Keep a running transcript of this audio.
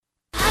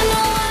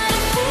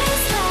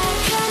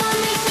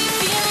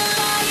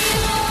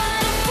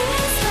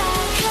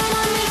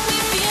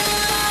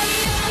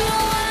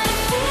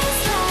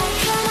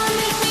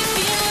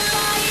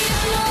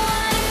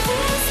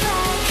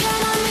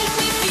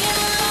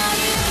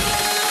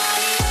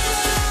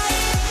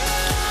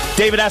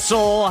David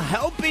Essel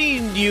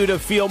helping you to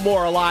feel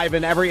more alive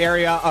in every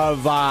area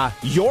of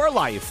your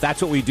life.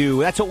 That's what we do.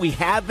 That's what we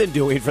have been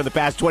doing for the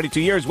past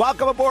 22 years.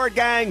 Welcome aboard,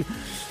 gang.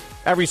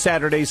 Every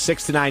Saturday,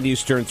 6 to 9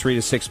 Eastern, 3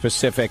 to 6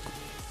 Pacific.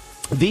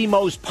 The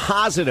most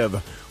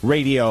positive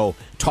radio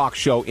talk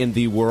show in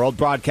the world,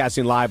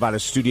 broadcasting live out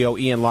of Studio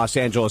E in Los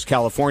Angeles,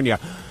 California.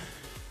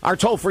 Our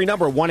toll-free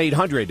number,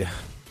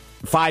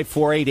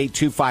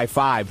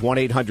 1-800-548-8255,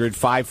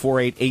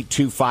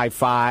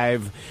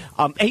 1-800-548-8255.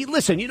 Hey,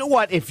 listen, you know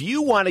what? If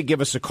you want to give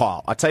us a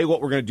call, I'll tell you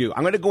what we're going to do.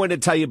 I'm going to go in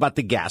and tell you about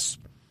the guests.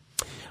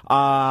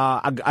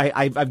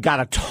 I've got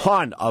a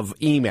ton of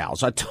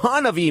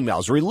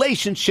emails,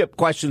 relationship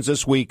questions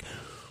this week.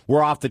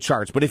 We're off the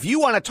charts. But if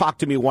you want to talk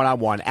to me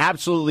one-on-one,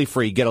 absolutely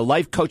free. Get a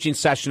life coaching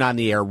session on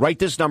the air. Write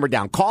this number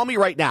down. Call me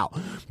right now.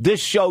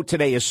 This show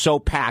today is so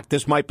packed,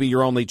 this might be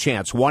your only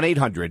chance.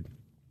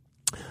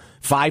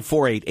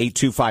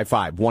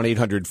 1-800-548-8255,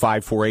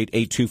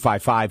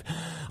 1-800-548-8255.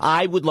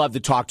 I would love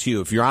to talk to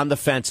you. If you're on the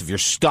fence, if you're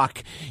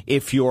stuck,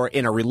 if you're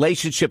in a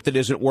relationship that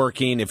isn't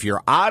working, if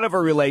you're out of a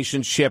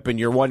relationship and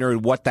you're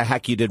wondering what the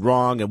heck you did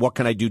wrong and what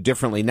can I do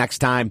differently next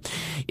time,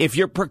 if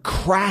you're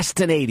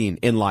procrastinating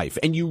in life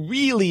and you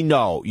really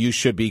know you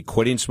should be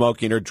quitting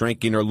smoking or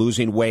drinking or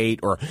losing weight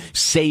or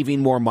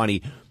saving more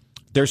money,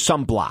 there's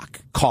some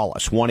block. Call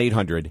us,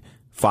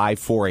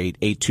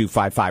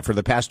 1-800-548-8255. For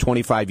the past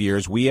 25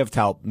 years, we have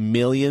helped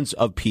millions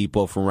of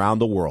people from around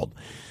the world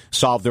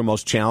solve their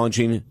most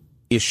challenging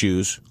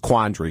issues,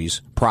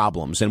 quandaries,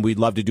 problems, and we'd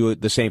love to do it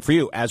the same for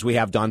you, as we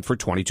have done for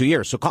 22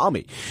 years. So call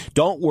me.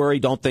 Don't worry.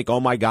 Don't think, oh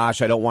my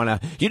gosh, I don't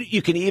want to.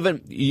 You can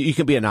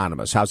be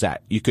anonymous. How's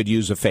that? You could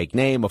use a fake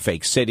name, a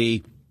fake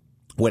city,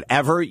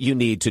 whatever you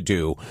need to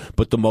do.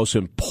 But the most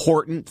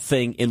important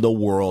thing in the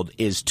world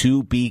is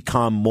to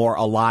become more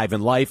alive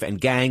in life.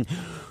 And gang,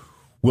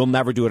 we'll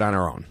never do it on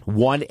our own.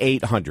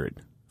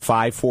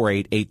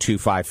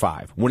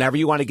 1-800-548-8255. Whenever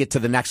you want to get to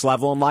the next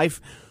level in life,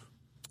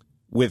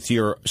 with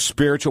your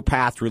spiritual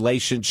path,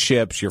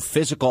 relationships, your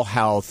physical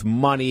health,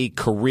 money,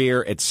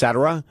 career,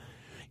 etc.,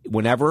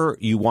 whenever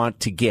you want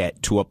to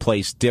get to a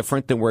place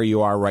different than where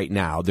you are right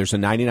now, there's a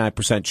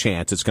 99%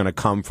 chance it's going to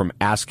come from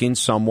asking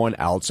someone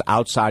else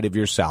outside of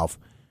yourself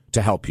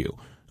to help you.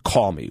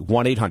 Call me,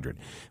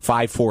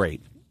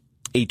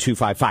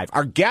 1-800-548-8255.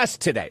 Our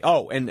guest today.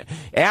 Oh, and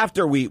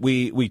after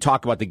we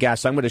talk about the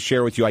guests, I'm going to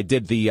share with you, I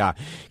did the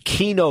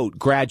keynote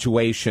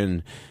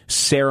graduation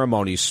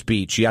ceremony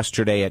speech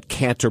yesterday at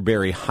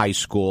Canterbury High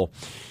School.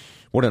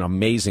 What an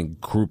amazing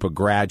group of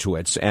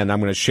graduates. And I'm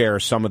going to share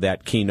some of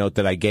that keynote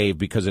that I gave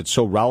because it's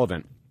so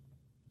relevant.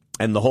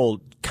 And the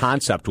whole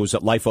concept was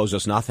that life owes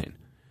us nothing.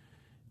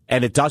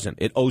 And it doesn't.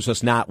 It owes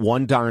us not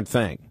one darn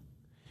thing.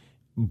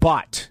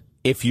 But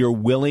if you're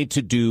willing to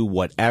do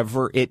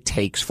whatever it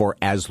takes for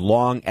as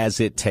long as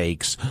it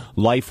takes,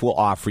 life will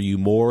offer you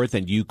more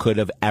than you could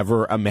have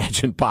ever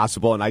imagined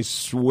possible. And I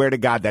swear to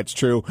God, that's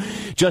true.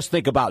 Just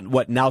think about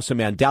what Nelson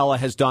Mandela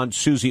has done,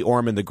 Susie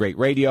Orman, the great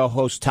radio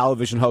host,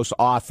 television host,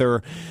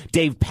 author,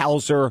 Dave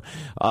Pelzer,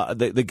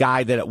 the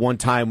guy that at one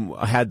time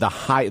had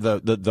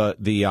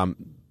the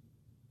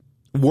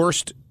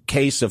worst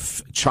case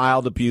of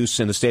child abuse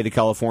in the state of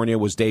California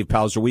was Dave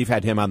Pelzer. We've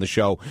had him on the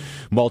show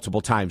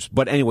multiple times.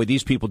 But anyway,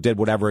 these people did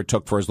whatever it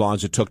took for as long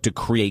as it took to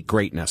create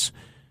greatness.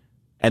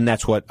 And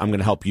that's what I'm going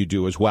to help you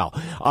do as well.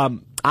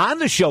 On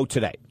the show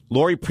today,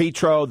 Lori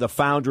Petro, the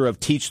founder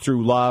of Teach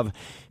Through Love,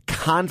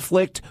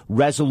 conflict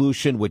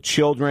resolution with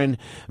children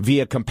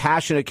via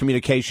compassionate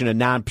communication and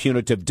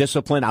non-punitive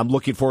discipline. I'm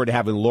looking forward to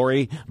having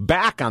Lori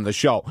back on the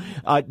show.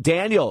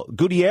 Daniel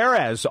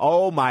Gutierrez.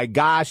 Oh my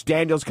gosh.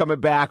 Daniel's coming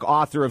back,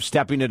 author of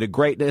Stepping into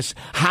Greatness.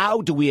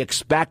 How do we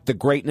expect the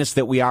greatness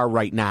that we are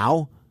right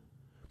now?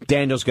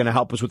 Daniel's going to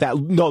help us with that.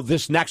 No,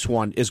 this next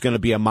one is going to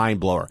be a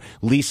mind blower.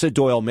 Lisa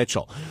Doyle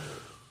Mitchell.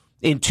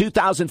 In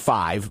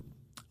 2005,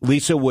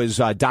 Lisa was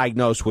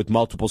diagnosed with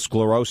multiple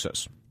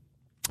sclerosis.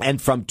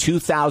 And from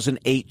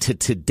 2008 to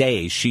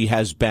today, she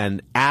has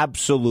been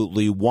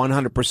absolutely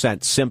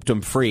 100%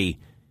 symptom-free,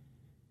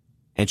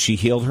 and she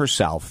healed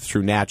herself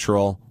through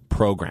natural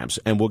programs.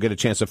 And we'll get a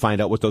chance to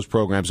find out what those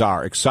programs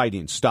are.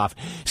 Exciting stuff.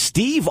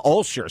 Steve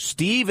Olsher.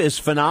 Steve is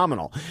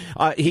phenomenal.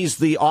 He's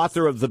the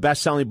author of the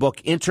best-selling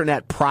book,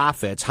 Internet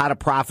Profits, How to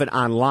Profit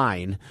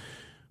Online.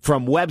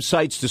 From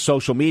websites to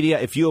social media,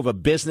 if you have a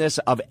business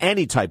of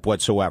any type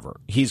whatsoever,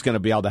 he's going to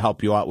be able to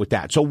help you out with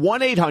that. So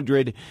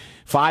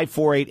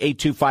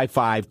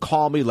 1-800-548-8255.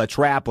 Call me. Let's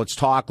rap. Let's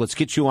talk. Let's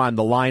get you on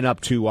the lineup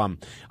to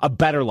a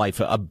better life,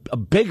 a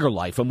bigger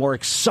life, a more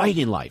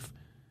exciting life.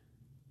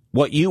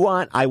 What you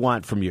want, I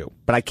want from you.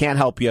 But I can't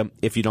help you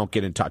if you don't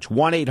get in touch.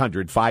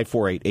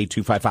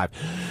 1-800-548-8255.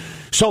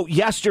 So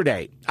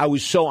yesterday, I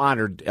was so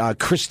honored.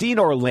 Christine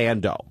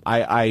Orlando.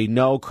 I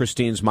know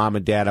Christine's mom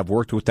and dad. I've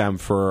worked with them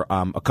for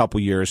a couple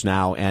years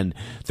now, and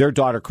their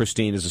daughter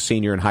Christine is a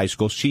senior in high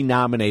school. She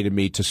nominated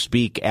me to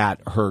speak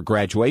at her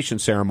graduation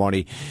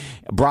ceremony,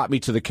 brought me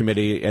to the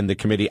committee, and the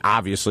committee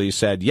obviously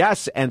said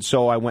yes, and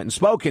so I went and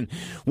spoke. And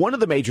one of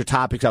the major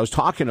topics I was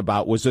talking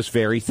about was this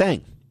very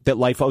thing, that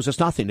life owes us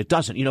nothing. It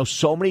doesn't. You know,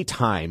 so many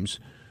times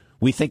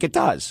We think it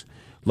does.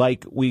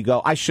 Like we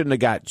go, I shouldn't have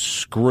got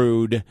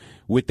screwed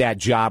with that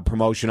job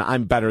promotion.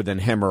 I'm better than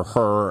him or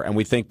her. And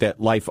we think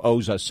that life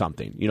owes us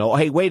something. You know,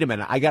 hey, wait a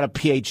minute. I got a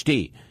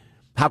PhD.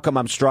 How come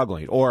I'm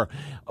struggling? Or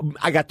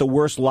I got the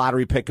worst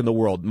lottery pick in the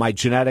world. My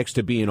genetics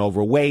to being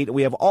overweight.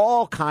 We have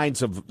all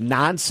kinds of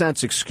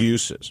nonsense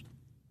excuses,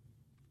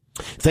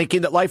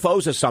 thinking that life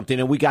owes us something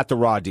and we got the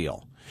raw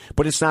deal.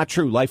 But it's not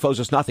true. Life owes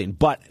us nothing.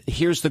 But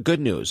here's the good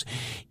news.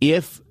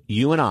 If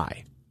you and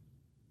I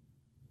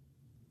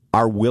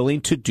are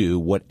willing to do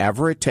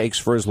whatever it takes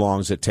for as long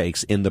as it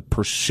takes in the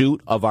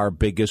pursuit of our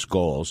biggest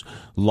goals,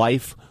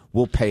 life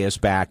will pay us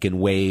back in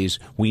ways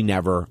we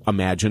never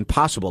imagined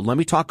possible. Let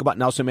me talk about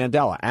Nelson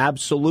Mandela.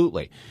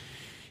 Absolutely.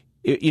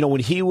 You know,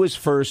 when he was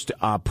first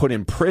put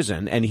in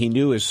prison and he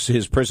knew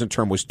his prison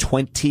term was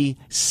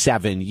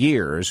 27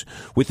 years,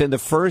 within the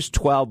first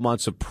 12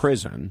 months of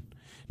prison,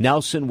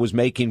 Nelson was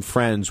making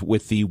friends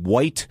with the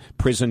white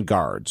prison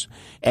guards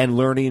and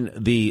learning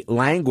the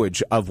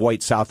language of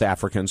white South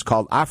Africans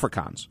called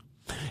Afrikaans.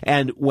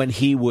 And when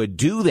he would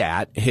do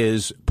that,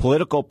 his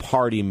political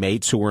party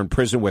mates who were in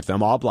prison with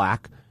him, all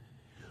black,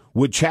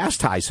 would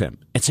chastise him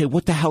and say,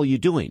 what the hell are you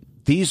doing?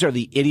 These are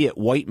the idiot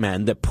white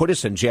men that put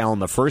us in jail in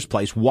the first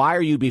place. Why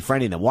are you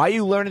befriending them? Why are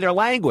you learning their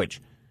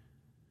language?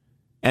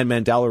 And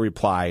Mandela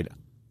replied,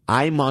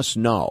 I must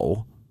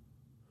know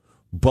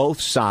both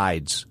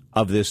sides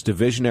of this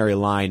divisionary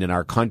line in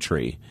our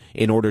country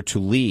in order to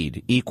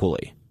lead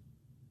equally.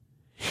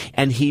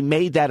 And he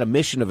made that a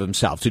mission of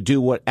himself to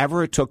do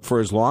whatever it took for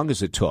as long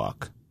as it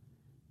took,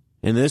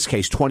 in this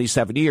case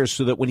 27 years,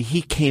 so that when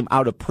he came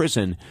out of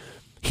prison,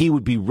 he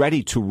would be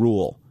ready to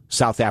rule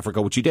South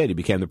Africa, which he did. He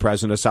became the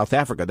president of South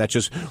Africa. That's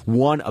just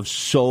one of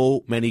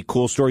so many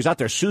cool stories out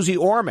there. Susie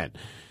Orman.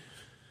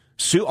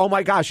 Oh,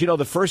 my gosh. You know,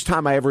 the first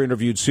time I ever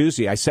interviewed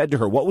Susie, I said to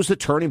her, what was the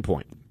turning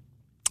point?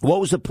 What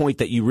was the point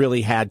that you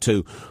really had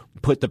to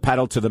put the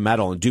pedal to the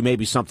metal and do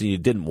maybe something you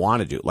didn't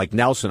want to do? Like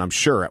Nelson, I'm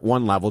sure, at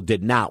one level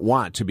did not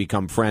want to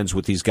become friends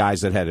with these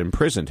guys that had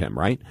imprisoned him,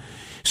 right?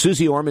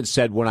 Susie Orman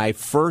said, when I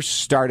first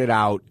started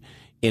out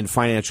in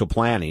financial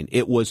planning,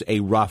 it was a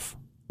rough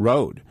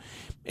road.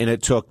 And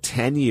it took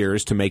 10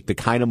 years to make the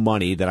kind of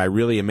money that I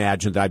really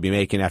imagined that I'd be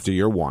making after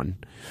year one.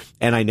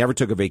 And I never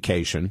took a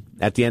vacation.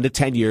 At the end of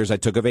 10 years, I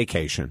took a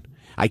vacation.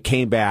 I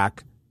came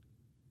back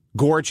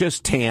gorgeous,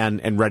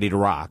 tan, and ready to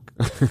rock.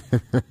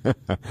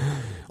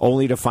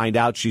 Only to find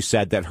out, she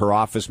said, that her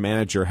office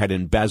manager had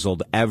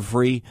embezzled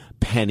every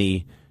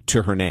penny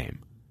to her name.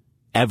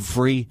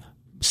 Every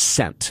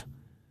cent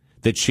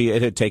that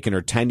it had taken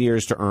her 10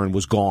 years to earn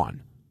was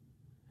gone.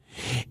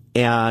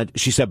 And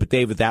she said, but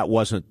David, that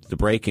wasn't the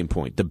breaking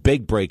point. The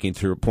big breaking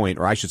through point,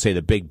 or I should say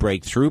the big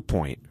breakthrough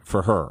point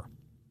for her,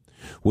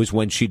 was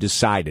when she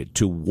decided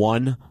to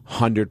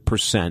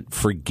 100%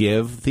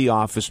 forgive the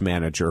office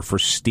manager for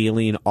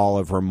stealing all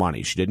of her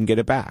money. She didn't get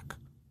it back.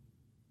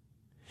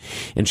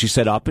 And she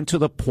said, up until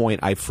the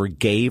point I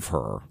forgave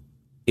her,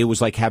 it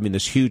was like having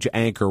this huge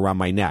anchor around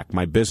my neck.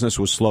 My business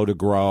was slow to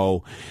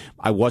grow.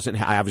 I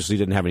obviously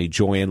didn't have any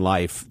joy in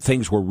life.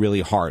 Things were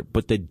really hard.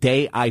 But the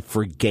day I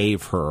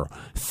forgave her,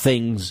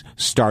 things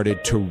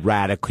started to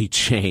radically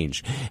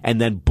change.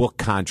 And then book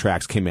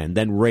contracts came in,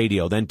 then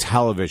radio, then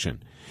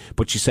television.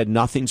 But she said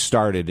nothing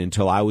started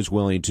until I was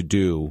willing to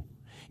do,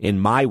 in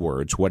my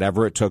words,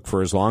 whatever it took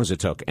for as long as it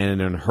took.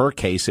 And in her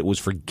case, it was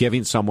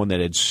forgiving someone that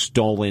had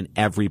stolen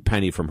every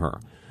penny from her.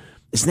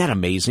 Isn't that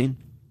amazing?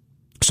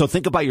 So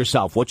think about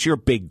yourself. What's your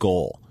big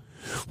goal?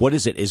 What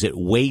is it? Is it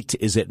weight?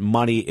 Is it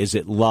money? Is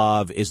it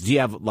love? Do you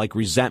have like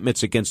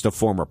resentments against a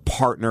former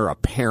partner, a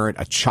parent,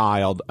 a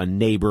child, a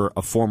neighbor,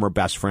 a former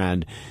best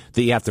friend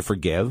that you have to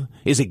forgive?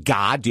 Is it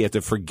God? Do you have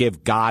to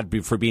forgive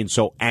God for being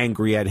so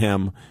angry at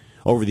him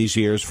over these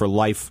years, for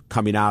life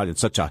coming out in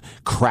such a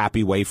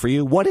crappy way for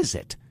you? What is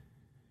it?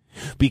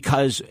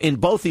 Because in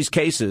both these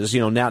cases,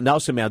 now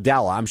Nelson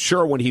Mandela, I'm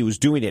sure when he was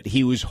doing it,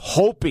 he was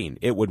hoping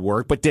it would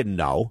work, but didn't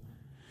know.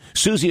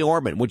 Susie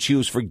Orman, when she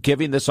was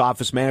forgiving this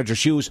office manager,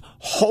 she was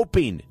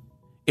hoping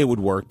it would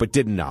work, but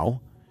didn't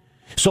know.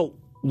 So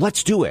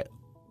let's do it.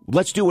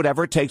 Let's do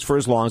whatever it takes for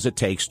as long as it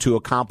takes to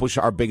accomplish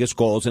our biggest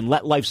goals and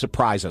let life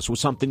surprise us with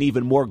something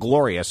even more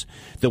glorious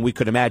than we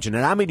could imagine.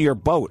 And I'm in your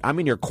boat. I'm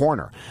in your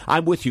corner.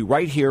 I'm with you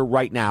right here,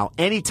 right now.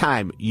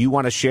 Anytime you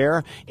want to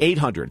share,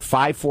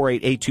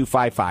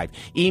 800-548-8255.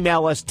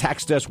 Email us,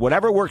 text us,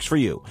 whatever works for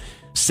you.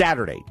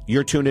 Saturday,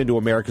 you're tuned into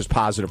America's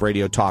Positive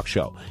Radio Talk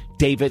Show.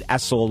 David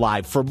Essel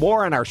Live. For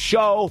more on our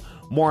show,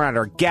 more on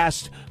our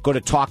guest, go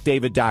to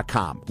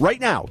TalkDavid.com. Right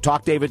now,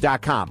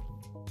 TalkDavid.com.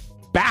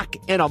 Back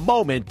in a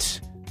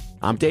moment.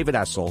 I'm David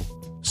Essel.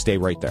 Stay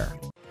right there.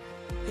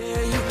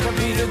 Yeah, you can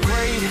be the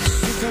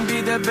greatest. You can be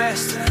the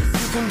best.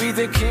 You can be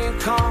the King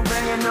Kong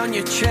banging on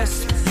your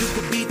chest. You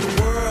can beat the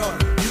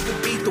world. You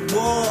can beat the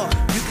war.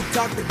 You can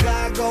talk to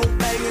God, go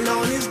banging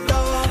on his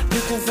door. You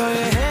can throw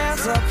your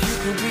hands up. You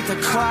can beat the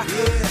clock.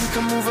 Yeah. You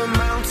can move a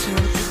mountain.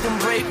 You can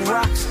break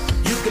rocks.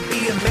 You can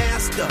be a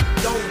master.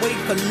 Don't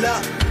wait for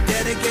luck.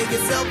 Dedicate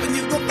yourself and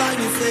you can find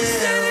yourself.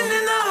 Standing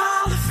in the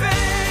Hall of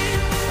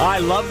Fame. I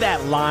love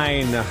that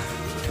line.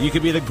 You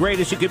could be the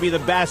greatest, you could be the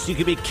best, you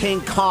could be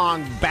King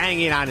Kong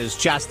banging on his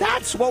chest.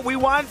 That's what we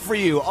want for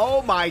you.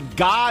 Oh, my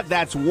God,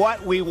 that's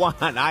what we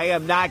want. I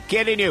am not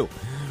kidding you.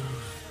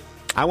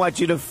 I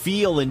want you to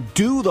feel and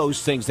do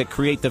those things that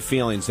create the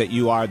feelings that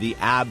you are the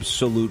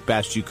absolute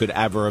best you could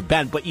ever have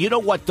been. But you know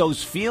what?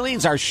 Those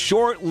feelings are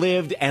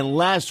short-lived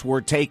unless we're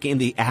taking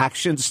the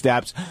action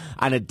steps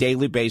on a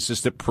daily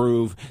basis to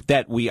prove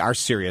that we are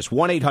serious.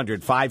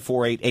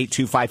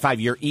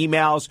 1-800-548-8255. Your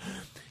emails,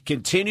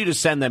 continue to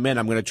send them in.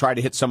 I'm going to try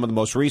to hit some of the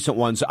most recent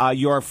ones.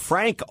 Your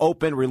frank,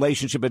 open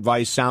relationship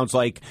advice sounds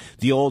like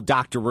the old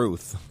Dr.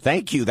 Ruth.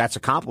 Thank you. That's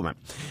a compliment.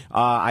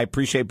 I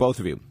appreciate both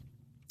of you.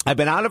 I've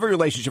been out of a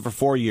relationship for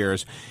 4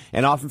 years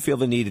and often feel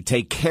the need to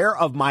take care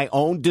of my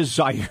own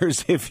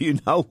desires, if you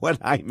know what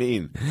I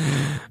mean.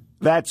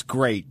 That's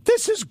great.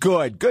 This is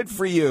good. Good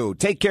for you.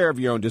 Take care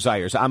of your own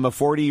desires. I'm a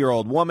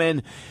 40-year-old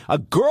woman. A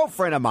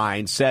girlfriend of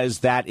mine says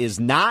that is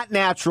not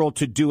natural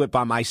to do it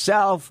by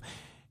myself,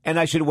 and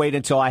I should wait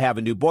until I have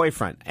a new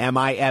boyfriend. Am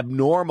I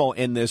abnormal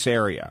in this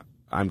area?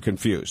 I'm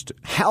confused.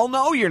 Hell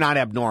no, you're not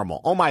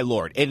abnormal. Oh, my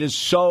Lord. It is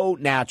so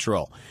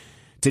natural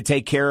to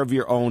take care of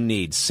your own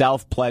needs,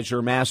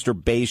 self-pleasure,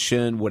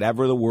 masturbation,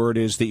 whatever the word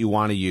is that you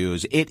want to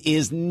use. It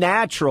is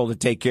natural to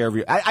take care of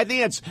your. I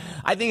think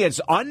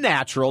it's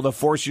unnatural to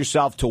force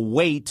yourself to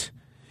wait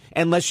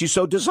unless you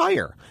so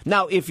desire.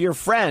 Now, if your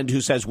friend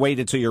who says wait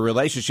until your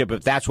relationship,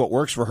 if that's what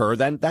works for her,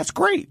 then that's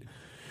great.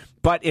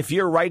 But if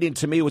you're writing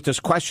to me with this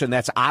question,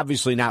 that's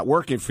obviously not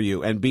working for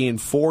you. And being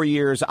 4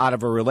 years out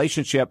of a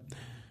relationship,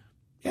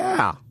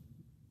 yeah,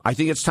 I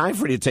think it's time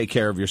for you to take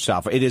care of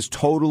yourself. It is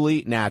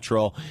totally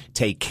natural.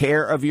 Take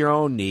care of your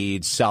own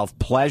needs.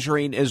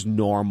 Self-pleasuring is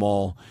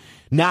normal.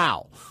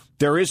 Now,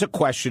 there is a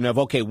question of,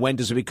 okay, when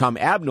does it become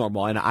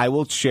abnormal? And I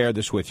will share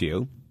this with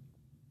you.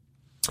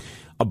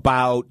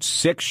 About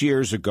 6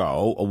 years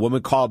ago, a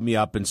woman called me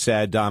up and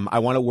said, I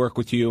want to work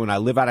with you, and I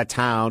live out of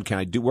town. Can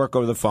I do work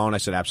over the phone? I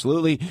said,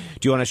 absolutely. Do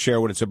you want to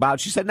share what it's about?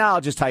 She said, no, I'll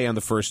just tell you on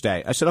the first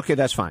day. I said, okay,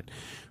 that's fine.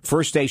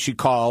 First day she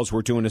calls,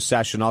 we're doing a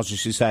session. Also,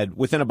 she said,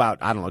 within about,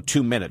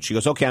 2 minutes, she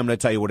goes, okay, I'm going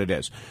to tell you what it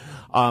is.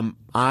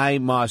 I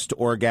must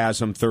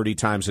orgasm 30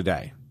 times a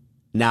day.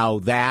 Now,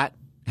 that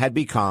had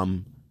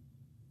become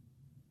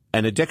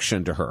an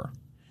addiction to her.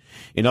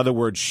 In other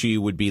words, she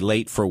would be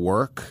late for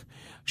work.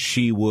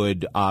 She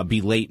would be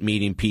late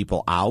meeting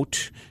people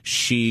out.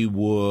 She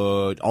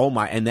would,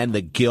 and then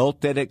the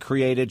guilt that it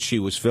created, she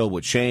was filled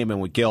with shame and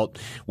with guilt.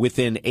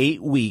 Within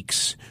 8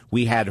 weeks,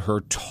 we had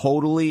her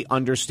totally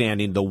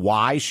understanding the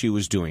why she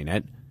was doing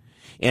it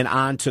and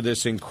on to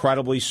this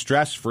incredibly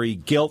stress-free,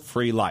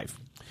 guilt-free life.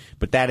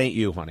 But that ain't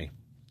you, honey.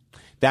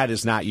 That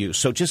is not you.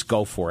 So just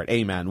go for it.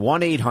 Amen.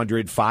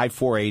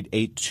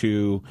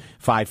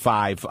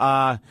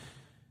 1-800-548-8255.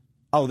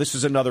 This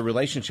is another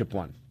relationship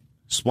one.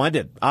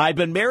 Splendid. I've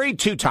been married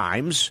 2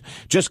 times,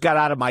 just got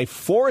out of my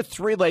 4th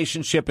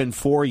relationship in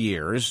 4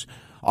 years,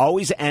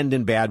 always end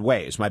in bad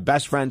ways. My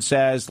best friend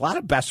says, a lot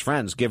of best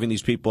friends giving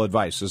these people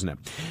advice, isn't it?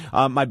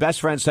 My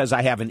best friend says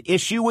I have an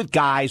issue with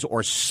guys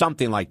or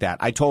something like that.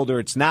 I told her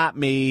it's not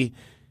me.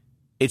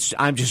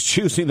 I'm just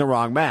choosing the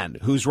wrong man.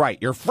 Who's right?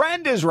 Your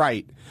friend is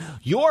right.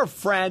 Your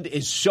friend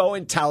is so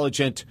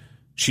intelligent.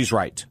 She's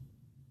right.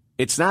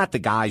 It's not the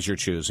guys you're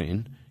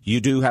choosing. You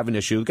do have an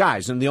issue with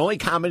guys. And the only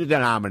common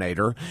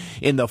denominator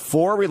in the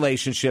 4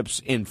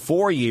 relationships in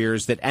 4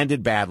 years that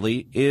ended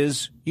badly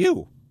is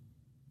you.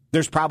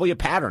 There's probably a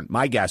pattern.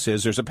 My guess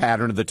is there's a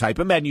pattern of the type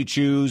of men you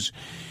choose.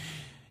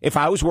 If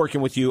I was working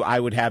with you, I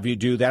would have you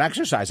do that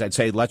exercise. I'd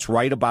say, let's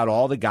write about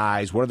all the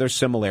guys. What are their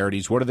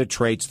similarities? What are the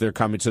traits that are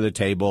coming to the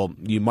table?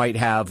 You might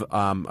have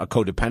a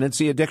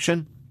codependency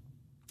addiction,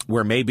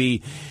 where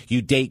maybe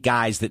you date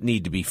guys that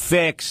need to be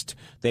fixed.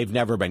 They've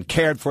never been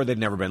cared for. They've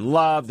never been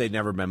loved. They've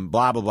never been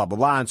blah, blah, blah, blah,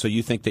 blah. And so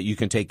you think that you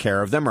can take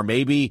care of them. Or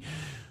maybe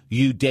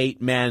you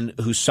date men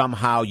who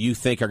somehow you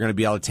think are going to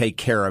be able to take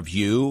care of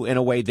you in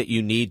a way that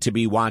you need to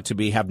be, want to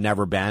be, have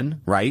never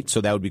been, right?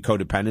 So that would be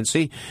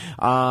codependency.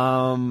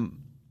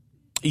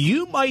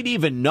 You might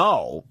even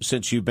know,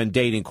 since you've been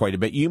dating quite a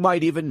bit, you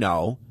might even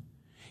know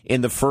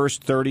in the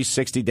first 30,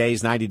 60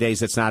 days, 90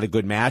 days, it's not a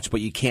good match,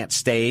 but you can't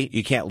stay,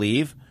 you can't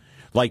leave.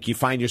 Like you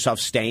find yourself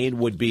staying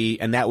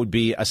and that would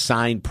be a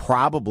sign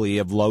probably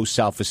of low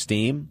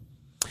self-esteem.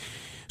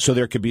 So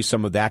there could be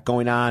some of that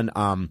going on.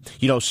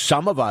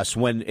 Some of us,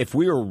 if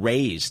we were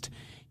raised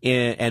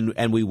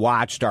and we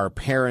watched our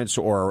parents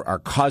or our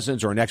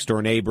cousins or next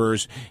door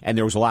neighbors, and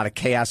there was a lot of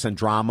chaos and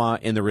drama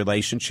in the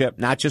relationship,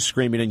 not just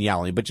screaming and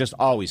yelling, but just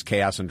always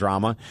chaos and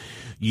drama,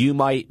 you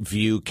might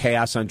view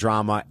chaos and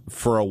drama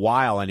for a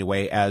while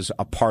anyway as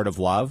a part of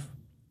love.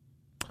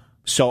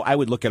 So I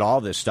would look at all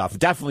this stuff.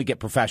 Definitely get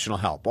professional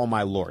help. Oh,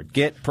 my Lord.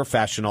 Get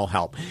professional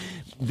help.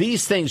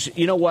 These things,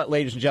 you know what,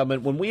 ladies and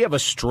gentlemen, when we have a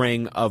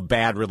string of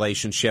bad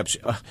relationships,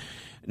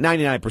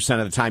 99%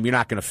 of the time, you're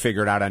not going to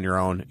figure it out on your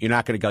own. You're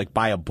not going to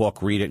buy a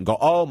book, read it, and go,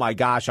 oh, my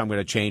gosh, I'm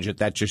going to change it.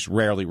 That just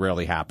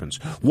rarely happens.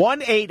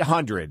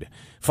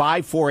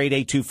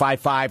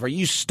 1-800-548-8255. Are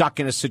you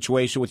stuck in a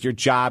situation with your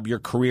job, your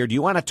career? Do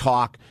you want to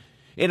talk?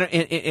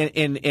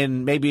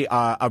 in maybe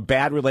a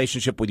bad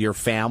relationship with your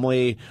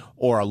family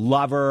or a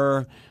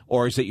lover,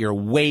 or is it your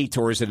weight,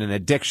 or is it an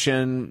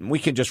addiction? We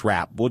can just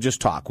rap. We'll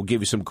just talk. We'll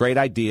give you some great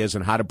ideas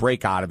on how to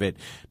break out of it,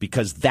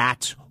 because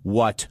that's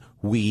what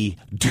we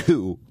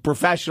do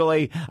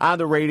professionally, on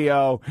the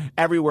radio,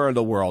 everywhere in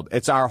the world.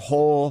 It's our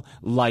whole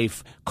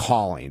life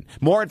calling.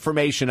 More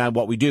information on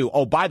what we do.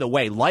 Oh, by the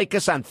way, like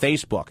us on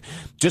Facebook.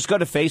 Just go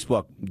to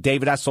Facebook,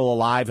 David Essel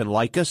Alive, and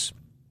like us.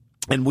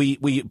 And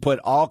we put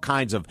all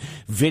kinds of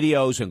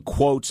videos and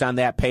quotes on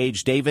that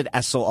page, David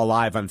Essel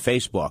Alive on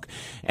Facebook.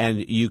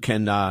 And you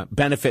can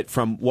benefit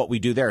from what we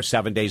do there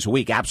 7 days a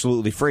week,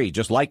 absolutely free.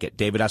 Just like it,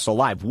 David Essel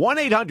Alive.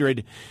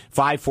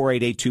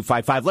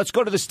 1-800-548-8255. Let's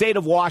go to the state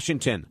of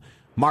Washington.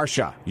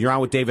 Marcia, you're on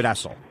with David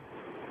Essel.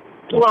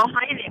 Well,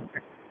 hi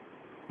there.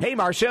 Hey,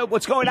 Marcia,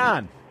 what's going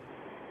on?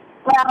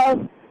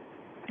 Well,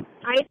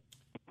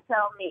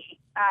 tell me,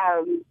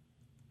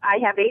 I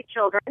have 8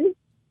 children.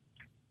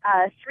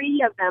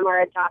 3 of them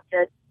are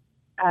adopted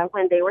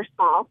when they were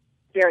small,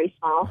 very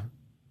small.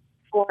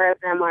 4 of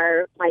them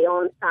are my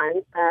own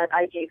sons that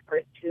I gave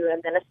birth to,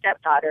 and then a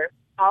stepdaughter,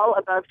 all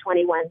above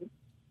 21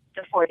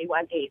 to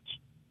 41 age.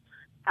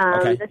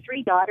 Okay. The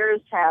 3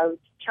 daughters have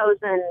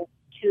chosen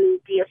to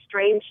be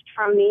estranged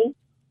from me,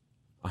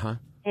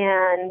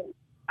 and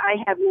I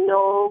have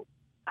no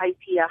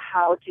idea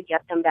how to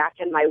get them back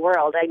in my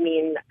world. I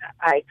mean,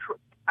 I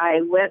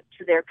went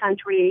to their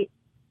country,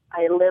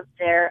 I lived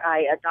there,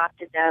 I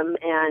adopted them,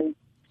 and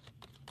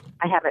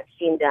I haven't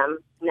seen them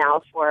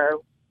now for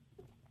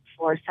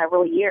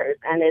several years,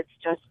 and it's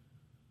just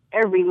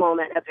every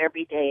moment of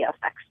every day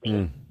affects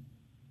me.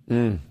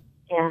 And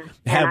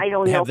I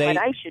don't know what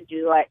I should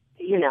do.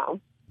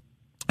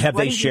 Have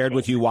they shared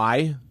with you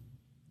why?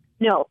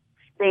 No,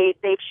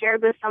 they've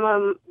shared with some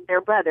of their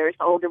brothers,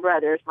 older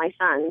brothers, my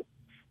sons.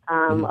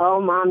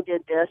 Oh, Mom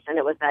did this, and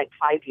it was like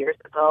 5 years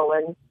ago,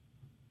 and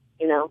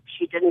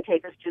she didn't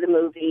take us to the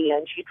movie,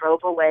 and she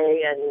drove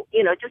away, and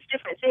just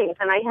different things.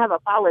 And I have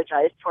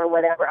apologized for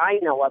whatever I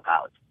know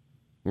about.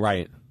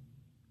 Right.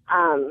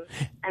 And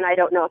I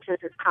don't know if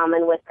this is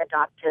common with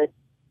adopted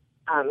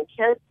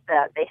kids,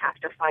 that they have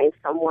to find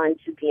someone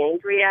to be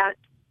angry at.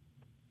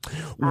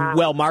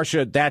 Well,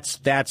 Marcia,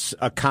 that's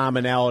a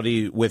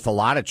commonality with a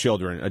lot of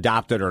children,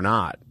 adopted or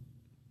not.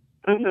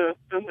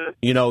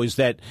 Is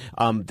that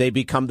they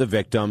become the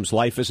victims.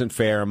 Life isn't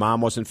fair.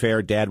 Mom wasn't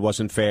fair. Dad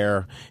wasn't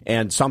fair.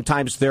 And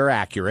sometimes they're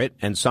accurate,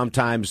 and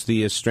sometimes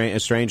the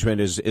estrangement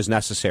is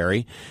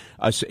necessary.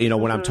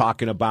 When I'm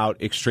talking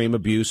about extreme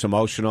abuse,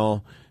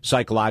 emotional,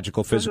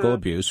 psychological, physical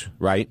abuse,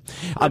 right?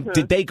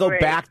 Did they go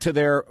back to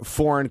their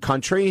foreign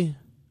country?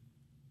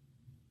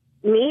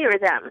 Me or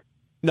them?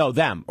 No,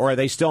 them. Or are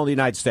they still in the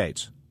United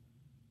States?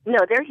 No,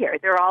 they're here.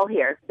 They're all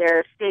here.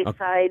 They're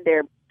stateside.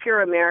 They're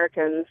pure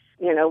Americans.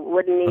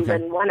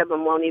 One of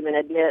them won't even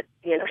admit,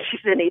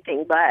 she's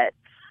anything but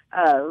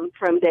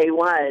from day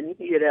one,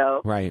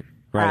 Right.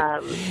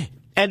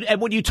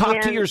 And when you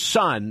talk to your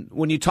son,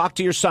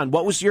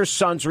 what was your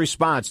son's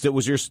response?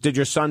 Did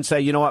your son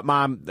say, you know what,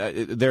 Mom,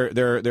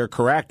 they're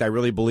correct. I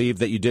really believe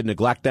that you did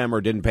neglect them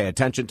or didn't pay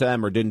attention to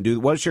them or didn't do.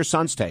 What is your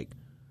son's take?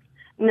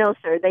 No,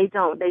 sir, they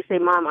don't. They say,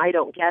 Mom, I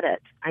don't get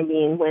it. I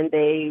mean, when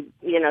they,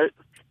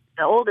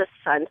 the oldest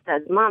son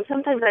says, Mom,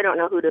 sometimes I don't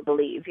know who to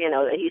believe.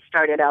 He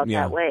started out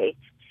that way.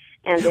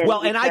 And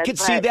then I could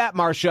see that,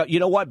 Marcia. You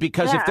know what?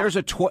 Because if there's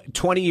a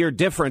 20-year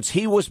difference,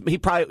 he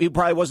probably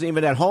wasn't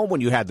even at home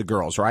when you had the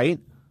girls, right?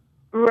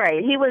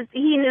 Right. He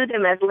knew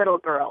them as little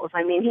girls.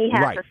 I mean, he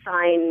had to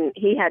sign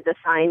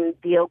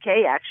the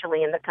okay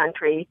actually in the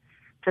country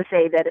to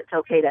say that it's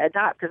okay to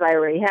adopt, because I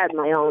already had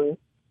my own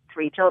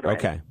 3 children.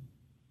 Okay.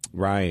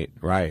 Right.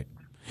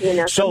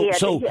 So he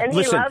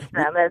listen, loves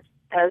them as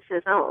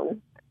his own.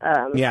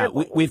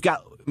 We've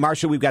got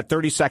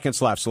 30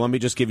 seconds left, so let me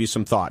just give you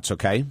some thoughts,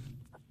 okay?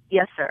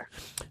 Yes, sir.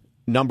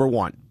 Number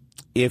 1,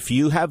 if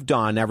you have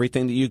done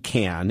everything that you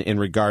can in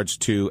regards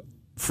to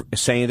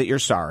saying that you're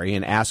sorry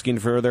and asking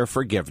for their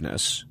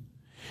forgiveness,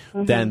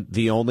 then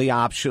the only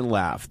option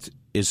left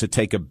is to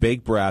take a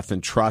big breath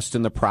and trust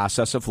in the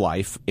process of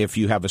life. If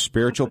you have a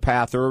spiritual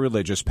path or a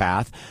religious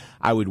path,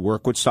 I would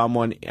work with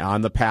someone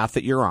on the path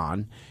that you're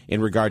on in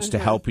regards to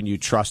helping you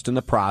trust in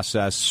the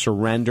process,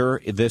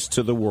 surrender this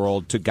to the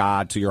world, to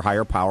God, to your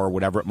higher power,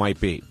 whatever it might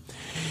be.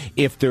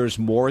 If there's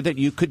more that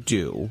you could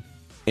do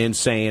in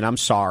saying, I'm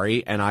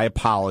sorry and I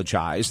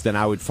apologize, then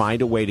I would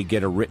find a way to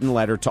get a written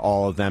letter to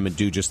all of them and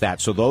do just that.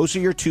 So those are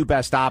your 2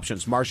 best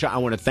options. Marcia, I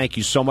want to thank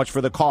you so much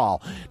for the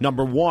call.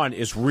 Number 1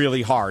 is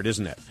really hard,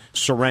 isn't it?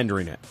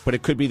 Surrendering it. But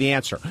it could be the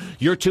answer.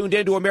 You're tuned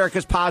into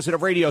America's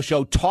Positive Radio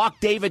Show.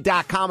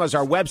 TalkDavid.com is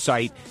our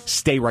website.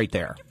 Stay right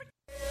there.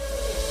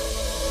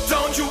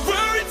 Don't you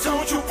worry,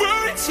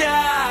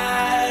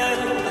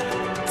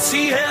 child.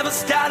 See,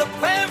 heaven's got a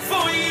plan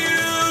for you.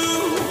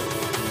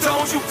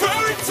 Don't you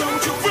worry,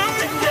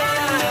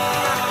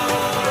 now.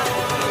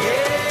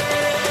 Yeah.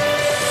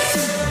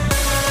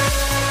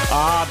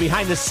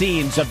 behind the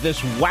scenes of this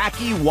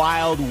wacky,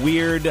 wild,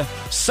 weird,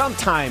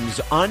 sometimes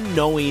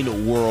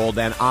unknowing world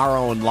and our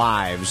own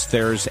lives.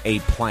 There's a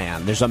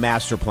plan. There's a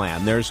master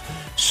plan. There's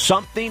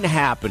something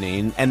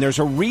happening, and there's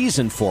a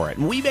reason for it.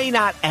 And we may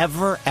not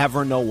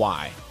ever know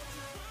why.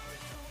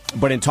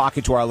 But in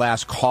talking to our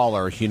last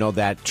caller, you know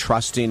that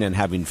trusting and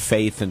having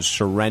faith and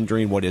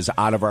surrendering what is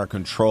out of our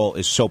control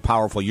is so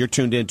powerful. You're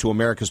tuned in to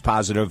America's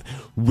Positive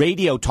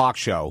Radio Talk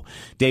Show.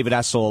 David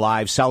Essel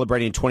Live,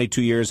 celebrating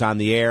 22 years on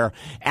the air.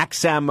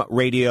 XM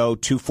Radio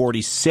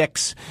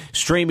 246,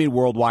 streaming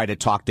worldwide at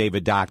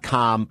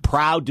TalkDavid.com.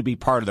 Proud to be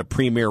part of the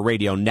Premier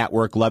Radio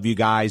Network. Love you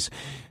guys.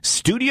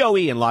 Studio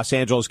E in Los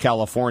Angeles,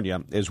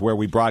 California is where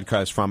we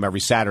broadcast from every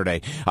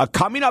Saturday.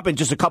 Coming up in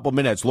just a couple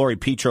minutes, Lori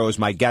Petro is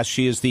my guest.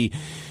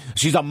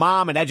 She's a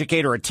mom, an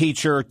educator, a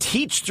teacher,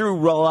 Teach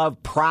Through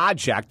Love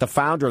Project, the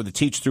founder of the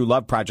Teach Through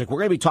Love Project. We're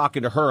going to be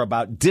talking to her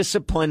about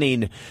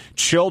disciplining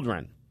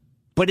children,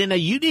 but in a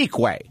unique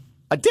way,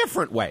 a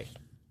different way,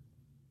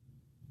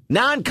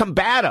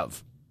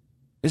 non-combative.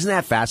 Isn't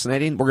that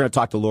fascinating? We're going to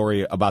talk to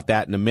Lori about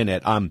that in a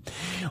minute.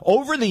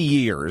 Over the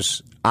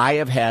years, I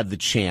have had the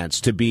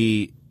chance to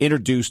be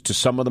introduced to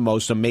some of the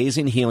most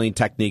amazing healing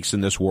techniques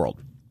in this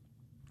world.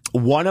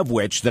 One of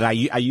which that I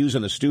use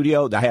in the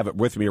studio. I have it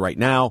with me right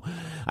now.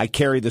 I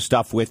carry the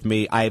stuff with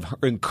me. I've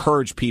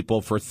encouraged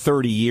people for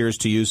 30 years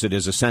to use it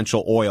as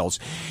essential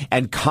oils.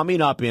 And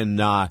coming up in,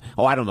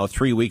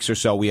 3 weeks or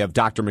so, we have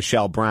Dr.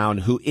 Michelle Brown,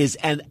 who is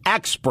an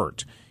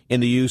expert in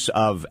the use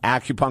of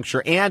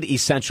acupuncture and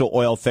essential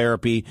oil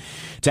therapy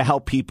to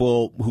help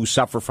people who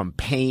suffer from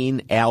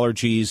pain,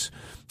 allergies,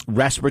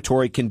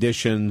 respiratory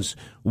conditions,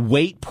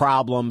 weight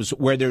problems,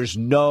 where there's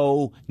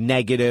no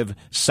negative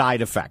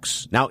side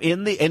effects. Now,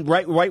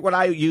 right what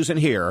I use in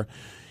here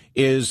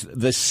is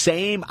the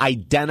same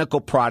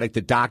identical product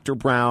that Dr.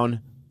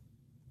 Brown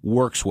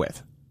works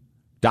with.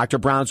 Dr.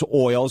 Brown's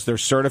oils, they're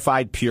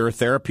certified pure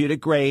therapeutic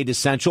grade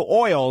essential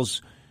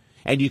oils,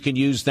 and you can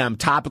use them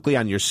topically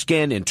on your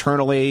skin,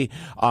 internally,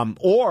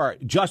 or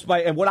just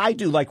by, and what I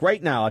do, like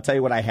right now, I'll tell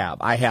you what I have.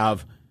 I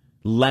have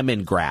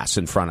lemongrass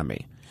in front of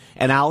me,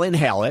 and I'll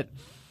inhale it.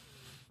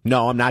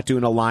 No, I'm not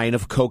doing a line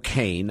of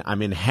cocaine.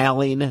 I'm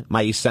inhaling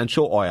my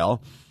essential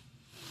oil.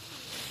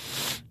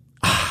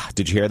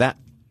 Did you hear that?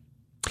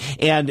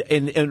 And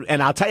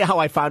I'll tell you how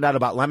I found out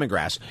about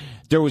lemongrass.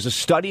 There was a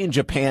study in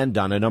Japan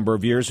done a number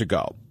of years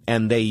ago,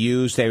 and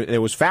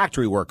there was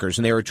factory workers,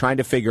 and they were trying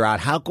to figure out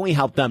how can we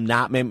help them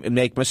not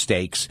make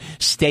mistakes,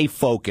 stay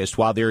focused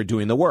while they were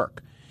doing the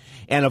work.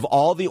 And of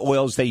all the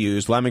oils they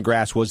used,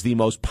 lemongrass was the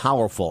most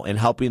powerful in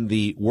helping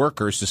the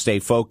workers to stay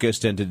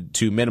focused and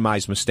to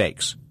minimize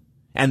mistakes.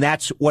 And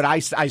that's what I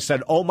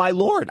said, oh, my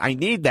Lord, I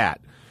need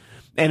that.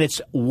 And it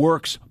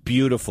works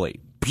beautifully,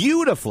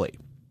 beautifully.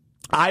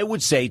 I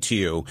would say to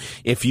you,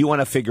 if you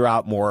want to figure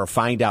out more or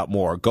find out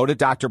more, go to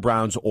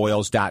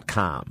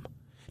drbrowns.oils.com.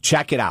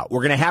 Check it out.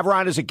 We're going to have her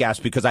on as a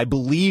guest because I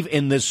believe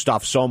in this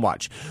stuff so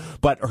much.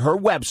 But her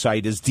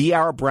website is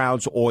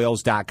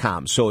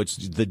drbrowns.oils.com. So it's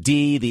the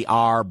D, the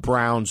R,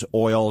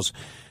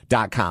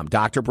 brownsoils.com.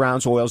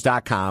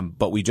 drbrowns.oils.com,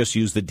 but we just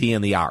use the D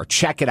and the R.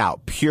 Check it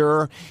out.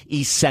 Pure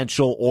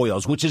essential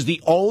oils, which is the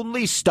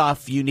only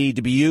stuff you need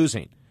to be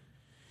using.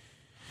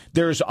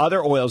 There's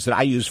other oils that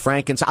I use,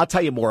 frankincense. I'll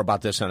tell you more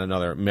about this in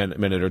another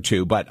minute or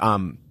two, but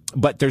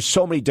there's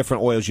so many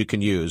different oils you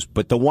can use.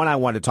 But the one I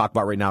want to talk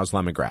about right now is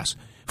lemongrass.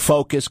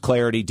 Focus,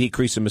 clarity,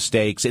 decrease in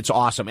mistakes. It's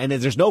awesome. And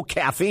there's no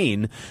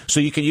caffeine, so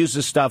you can use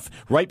this stuff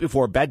right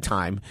before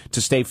bedtime to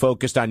stay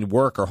focused on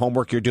work or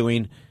homework you're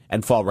doing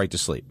and fall right to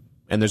sleep.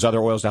 And there's other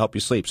oils to help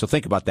you sleep. So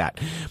think about that.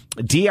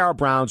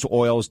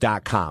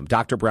 drbrowns.oils.com.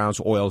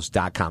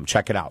 drbrowns.oils.com.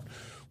 Check it out.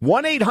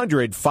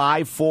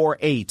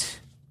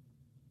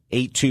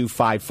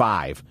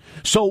 1-800-548-8255.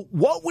 So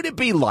what would it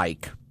be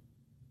like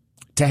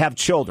to have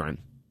children?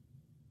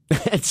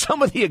 And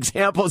some of the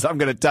examples I'm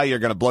going to tell you are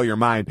going to blow your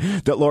mind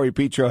that Lori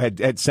Petro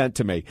had sent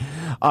to me.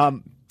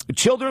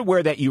 Children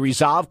where that you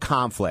resolve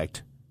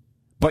conflict,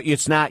 but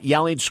it's not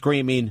yelling,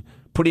 screaming,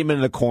 putting them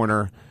in the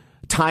corner,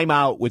 time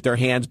out with their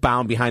hands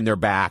bound behind their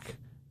back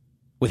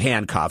with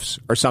handcuffs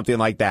or something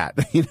like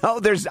that. You know,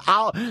 there's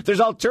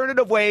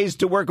alternative ways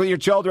to work with your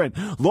children.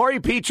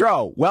 Lori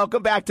Petro,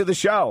 welcome back to the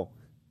show.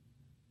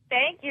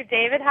 Thank you,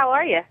 David. How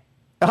are you?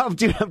 I'm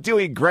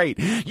doing great.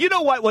 You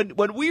know what?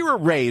 When we were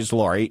raised,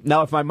 Lori,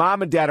 now if my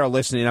mom and dad are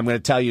listening, I'm going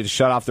to tell you to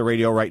shut off the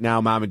radio right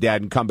now, Mom and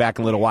Dad, and come back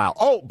in a little while.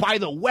 Oh, by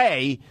the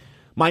way,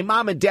 my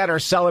mom and dad are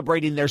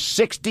celebrating their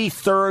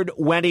 63rd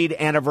wedding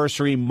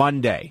anniversary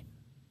Monday.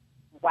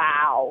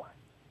 Wow.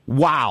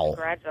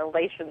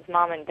 Congratulations,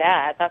 Mom and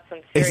Dad. That's some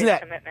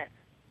serious commitment.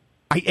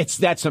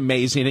 That's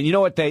amazing. And you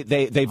know what?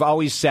 They've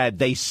always said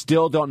they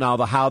still don't know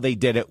how they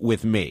did it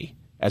with me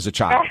as a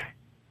child.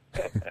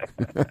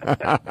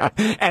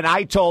 And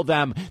I told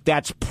them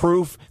that's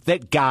proof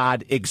that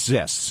God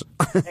exists.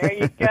 There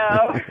you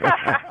go.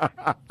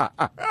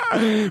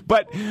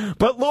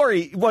 But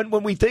Lori,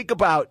 when we think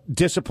about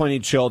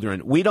disciplining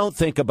children, we don't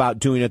think about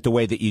doing it the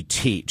way that you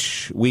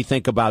teach. We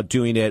think about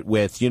doing it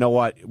with, you know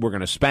what, we're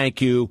going to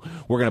spank you,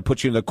 we're going to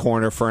put you in the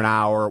corner for an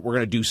hour, we're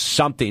going to do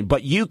something.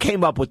 But you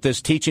came up with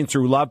this Teaching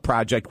Through Love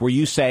project where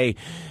you say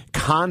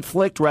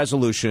conflict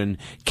resolution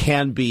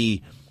can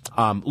be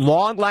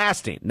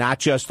long-lasting, not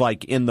just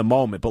like in the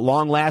moment, but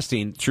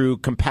long-lasting through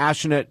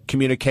compassionate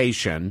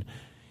communication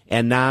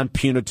and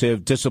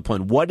non-punitive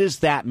discipline. What does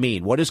that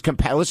mean? What is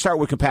let's start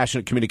with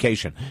compassionate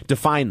communication.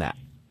 Define that.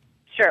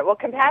 Sure. Well,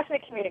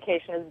 compassionate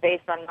communication is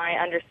based on my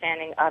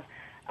understanding of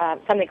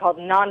something called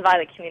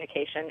nonviolent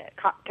communication.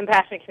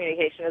 Compassionate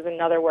communication is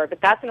another word, but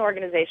that's an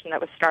organization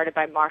that was started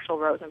by Marshall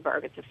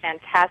Rosenberg. It's a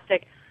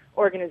fantastic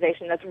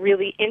organization that's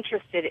really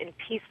interested in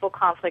peaceful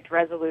conflict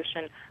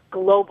resolution,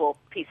 global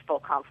peaceful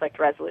conflict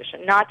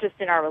resolution, not just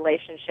in our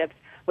relationships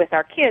with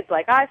our kids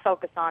like I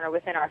focus on or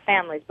within our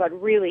families, but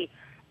really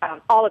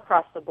all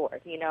across the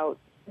board, you know,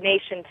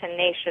 nation to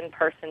nation,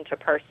 person to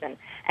person.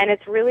 And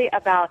it's really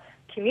about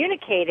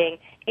communicating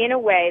in a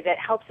way that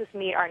helps us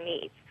meet our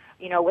needs,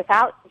 you know,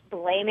 without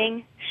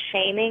blaming,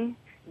 shaming,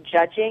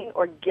 judging,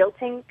 or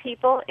guilting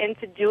people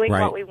into doing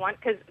what we want,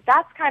 because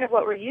that's kind of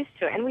what we're used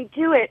to. And we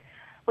do it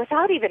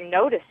without even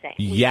noticing.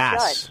 We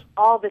judge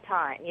all the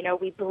time. You know,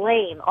 we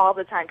blame all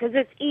the time because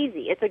it's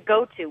easy. It's a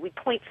go-to. We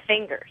point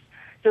fingers.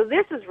 So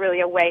this is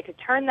really a way to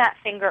turn that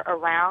finger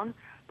around,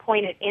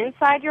 point it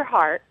inside your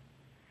heart,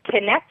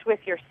 connect with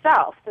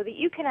yourself so that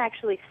you can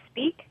actually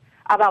speak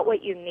about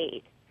what you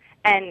need.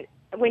 And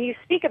when you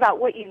speak about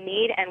what you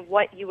need and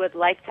what you would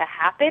like to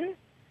happen,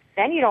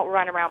 then you don't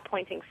run around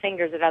pointing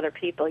fingers at other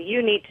people.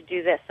 You need to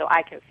do this so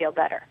I can feel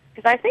better.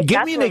 Because I think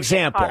give me an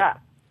example.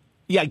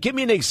 Yeah, give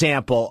me an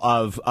example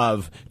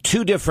of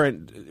two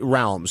different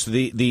realms.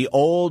 The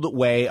old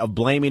way of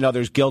blaming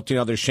others, guilting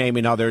others,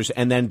 shaming others,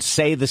 and then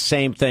say the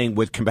same thing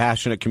with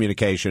compassionate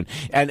communication.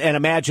 And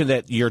imagine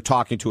that you're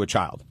talking to a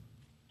child.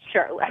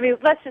 Sure. I mean,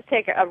 let's just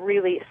take a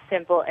really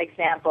simple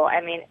example.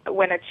 I mean,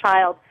 when a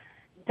child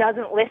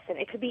doesn't listen,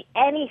 it could be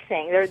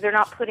anything. They're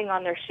not putting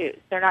on their shoes.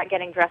 They're not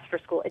getting dressed for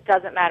school. It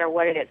doesn't matter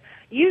what it is.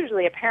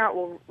 Usually a parent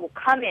will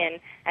come in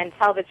and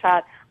tell the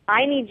child,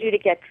 I need you to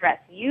get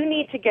dressed. You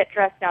need to get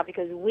dressed now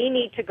because we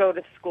need to go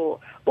to school.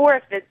 Or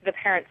if the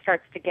parent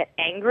starts to get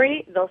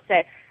angry, they'll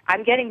say,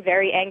 I'm getting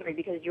very angry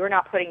because you're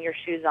not putting your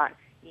shoes on.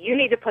 You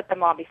need to put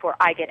them on before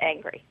I get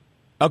angry.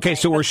 Okay,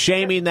 so we're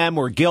shaming them,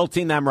 we're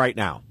guilting them right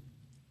now.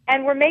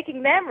 And we're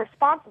making them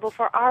responsible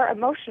for our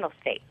emotional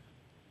state.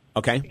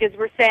 Okay. Because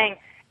we're saying,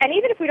 and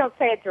even if we don't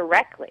say it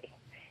directly,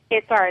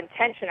 it's our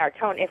intention, our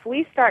tone. If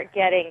we start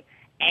getting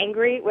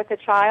angry with a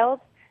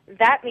child,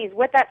 that means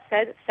what that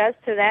says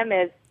to them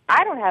is,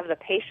 I don't have the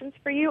patience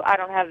for you. I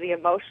don't have the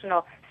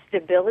emotional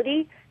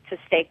stability to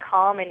stay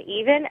calm and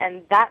even.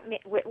 And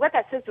what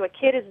that says to a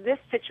kid is this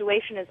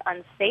situation is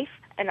unsafe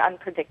and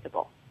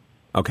unpredictable.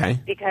 Okay.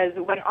 Because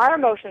when our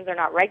emotions are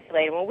not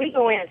regulated, when we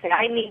go in and say,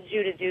 I need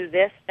you to do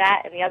this,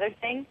 that, and the other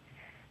thing,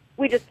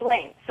 we just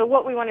blame. So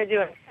what we want to do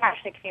in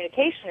compassionate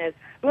communication is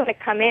we want to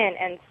come in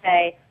and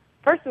say,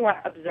 first we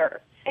want to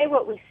observe. Say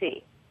what we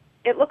see.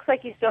 It looks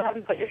like you still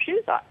haven't put your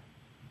shoes on.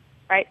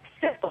 Right?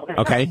 Simple.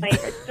 Okay.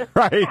 It's just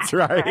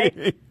right.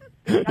 You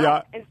know?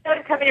 Yeah. Instead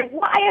of coming in,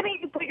 why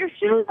haven't you put your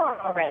shoes on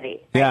already?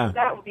 Right? Yeah. So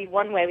that would be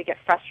one way we get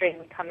frustrated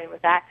when we come in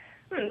with that.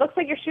 Looks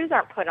like your shoes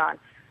aren't put on.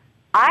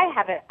 I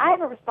have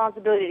a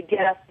responsibility to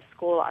get us to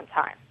school on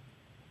time.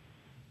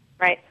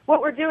 Right? What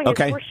we're doing is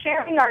we're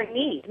sharing our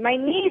need. My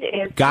need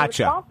is to be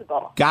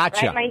responsible.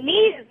 Gotcha. Right? My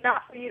need is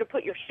not for you to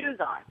put your shoes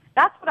on.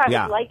 That's what I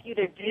would like you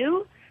to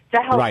do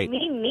to help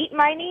me meet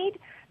my need.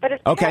 But as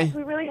parents,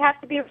 we really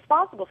have to be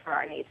responsible for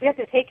our needs. We have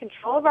to take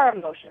control of our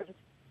emotions,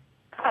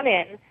 come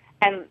in,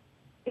 and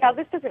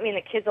this doesn't mean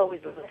the kids always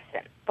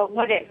listen. But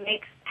what it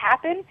makes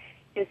happen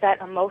is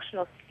that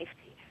emotional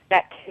safety,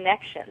 that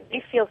connection.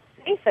 They feel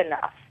safe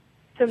enough.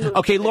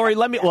 Okay, Lori,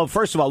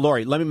 first of all,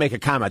 Lori, let me make a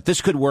comment. This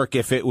could work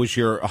if it was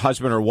your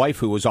husband or wife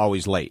who was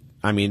always late.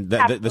 I mean,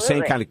 the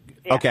same kind of...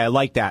 Yeah. Okay, I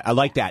like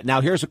that. Now,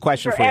 here's a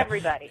question for you.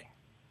 Everybody.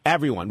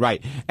 Everyone,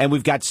 right. And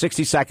we've got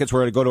 60 seconds.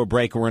 We're going to go to a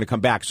break, and we're going to come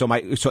back. So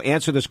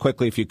answer this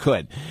quickly if you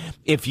could.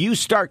 If you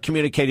start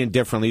communicating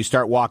differently, you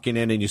start walking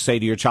in and you say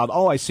to your child,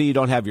 I see you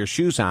don't have your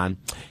shoes on.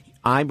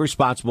 I'm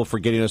responsible for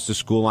getting us to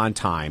school on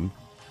time.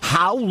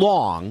 How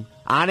long,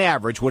 on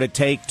average, would it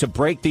take to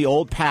break the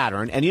old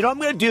pattern? And you know what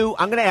I'm going to do?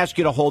 I'm going to ask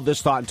you to hold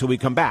this thought until we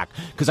come back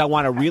because I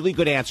want a really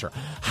good answer.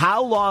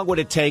 How long would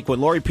it take, when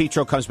Lori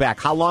Petro comes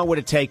back, how long would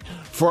it take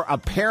for a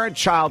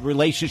parent-child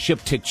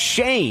relationship to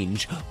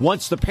change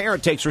once the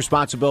parent takes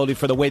responsibility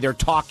for the way they're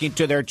talking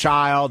to their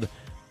child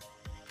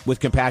with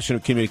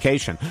compassionate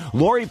communication?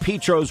 Lori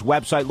Petro's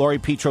website,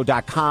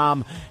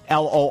 LoriPetro.com,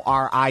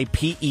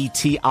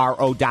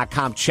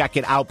 LoriPetro.com. Check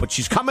it out. But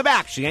she's coming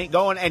back. She ain't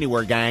going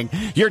anywhere, gang.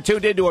 You're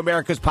tuned into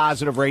America's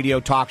Positive Radio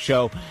Talk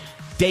Show.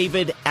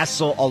 David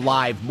Essel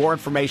Alive. More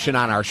information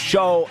on our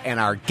show and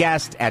our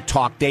guest at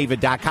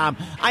talkdavid.com.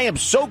 I am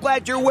so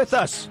glad you're with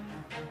us.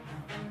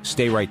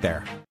 Stay right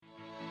there.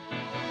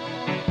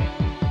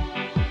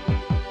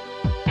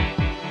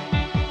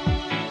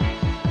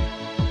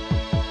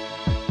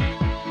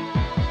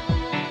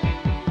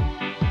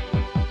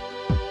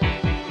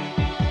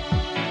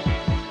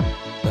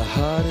 The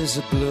heart is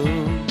a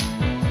balloon,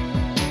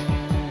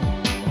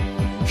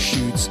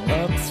 shoots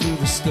up through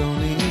the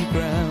stony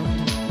ground.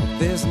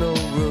 There's no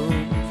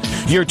room.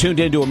 You're tuned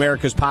into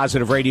America's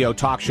Positive Radio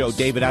talk show,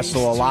 David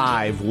Essel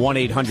Alive,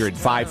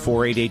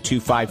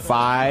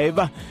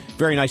 1-800-548-8255.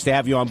 Very nice to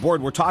have you on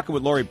board. We're talking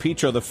with Lori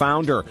Petro, the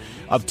founder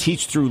of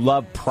Teach Through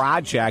Love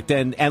Project.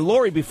 And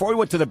Lori, before we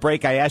went to the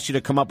break, I asked you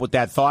to come up with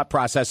that thought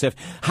process.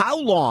 How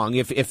long,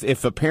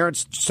 if a parent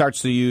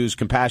starts to use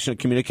compassionate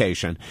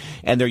communication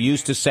and they're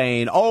used to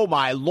saying, oh,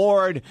 my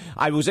Lord,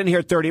 I was in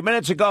here 30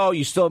 minutes ago,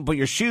 you still haven't put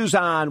your shoes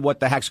on, what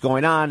the heck's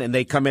going on? And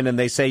they come in and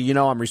they say,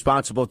 I'm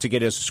responsible to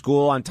get us to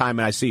school on time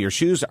and I see your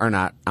shoes are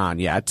not on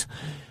yet.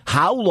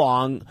 How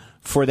long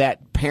for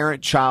that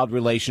parent-child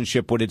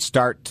relationship would it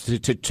start to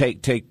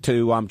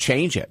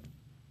change it?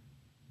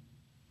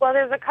 Well,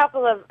 there's a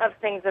couple of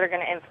things that are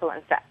going to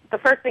influence that. The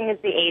first thing is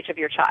the age of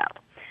your child.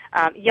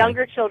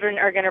 Younger children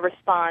are going to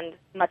respond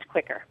much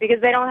quicker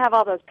because they don't have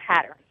all those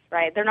patterns,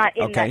 right? They're not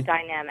in that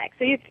dynamic.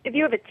 So if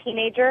you have a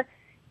teenager,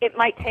 it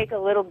might take a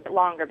little bit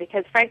longer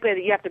because, frankly,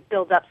 you have to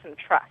build up some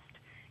trust.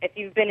 If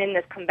you've been in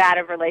this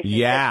combative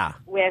relationship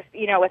with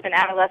an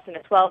adolescent,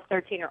 a 12,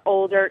 13, or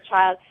older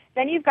child,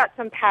 then you've got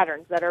some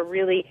patterns that are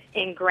really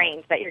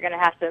ingrained that you're going to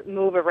have to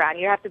move around.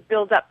 You have to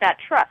build up that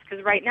trust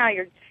because right now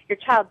your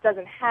child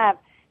doesn't have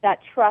that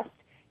trust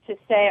to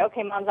say,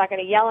 okay, Mom's not going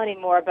to yell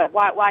anymore, but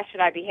why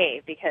should I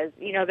behave? Because,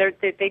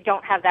 they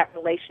don't have that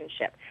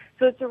relationship.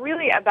 So it's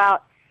really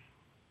about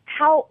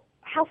how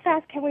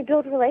fast can we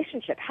build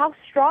relationship? How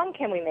strong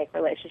can we make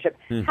relationship?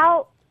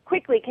 How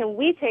quickly can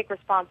we take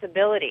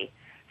responsibility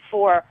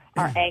for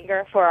our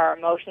anger, for our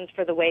emotions,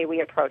 for the way we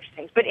approach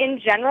things. But in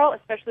general,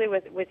 especially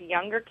with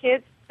younger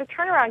kids, the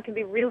turnaround can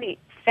be really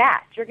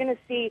fast. You're going to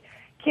see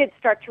kids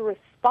start to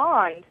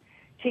respond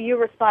to you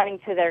responding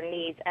to their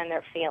needs and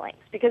their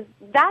feelings, because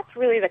that's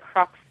really the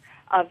crux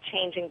of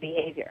changing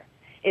behavior,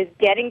 is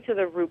getting to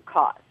the root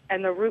cause.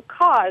 And the root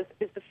cause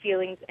is the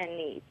feelings and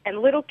needs. And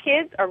little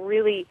kids are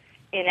really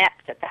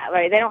inept at that,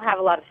 right? They don't have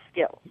a lot of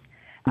skills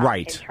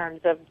in terms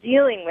of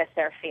dealing with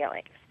their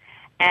feelings.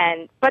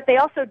 But they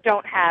also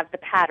don't have the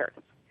patterns,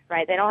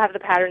 right? They don't have the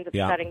patterns of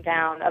shutting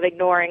down, of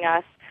ignoring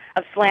us,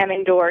 of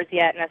slamming doors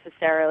yet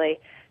necessarily.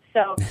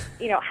 So,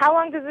 how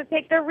long does it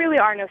take? There really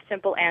are no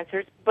simple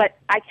answers, but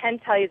I can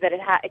tell you that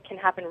it can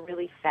happen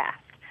really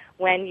fast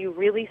when you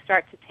really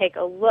start to take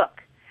a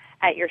look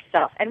at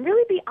yourself and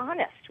really be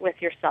honest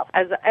with yourself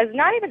as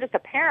not even just a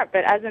parent,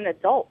 but as an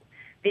adult,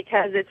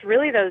 because it's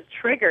really those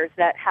triggers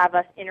that have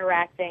us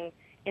interacting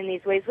in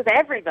these ways with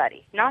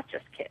everybody, not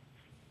just kids.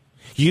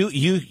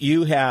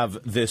 You have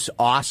this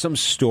awesome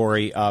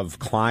story of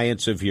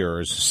clients of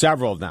yours,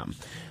 several of them,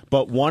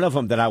 but one of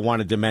them that I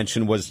wanted to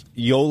mention was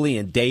Yoli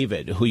and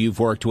David, who you've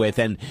worked with,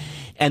 and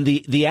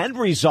the end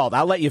result,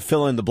 I'll let you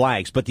fill in the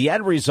blanks, but the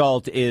end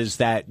result is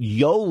that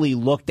Yoli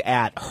looked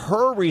at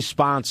her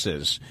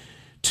responses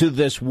to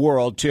this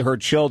world, to her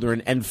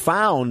children, and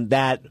found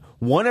that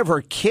one of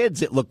her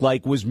kids, it looked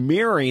like, was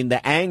mirroring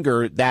the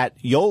anger that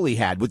Yoli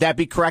had. Would that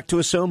be correct to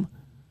assume?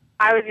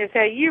 I was going to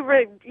say, you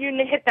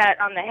hit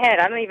that on the head.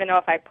 I don't even know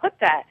if I put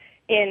that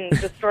in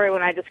the story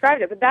when I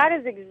described it, but that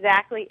is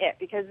exactly it,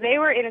 because they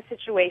were in a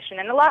situation,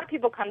 and a lot of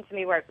people come to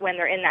me when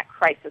they're in that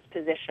crisis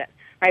position,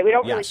 right? We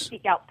don't really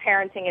seek out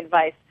parenting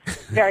advice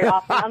very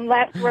often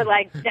unless we're,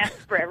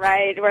 desperate,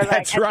 right?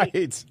 That's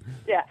right.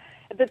 Yeah.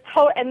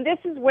 And this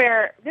is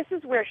where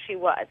she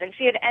was, and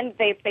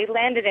they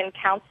landed in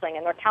counseling,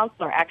 and their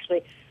counselor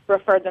actually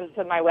referred them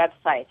to my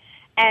website.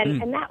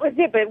 And that was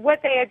it. But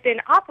what they had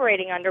been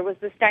operating under was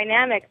this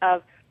dynamic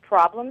of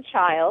problem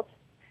child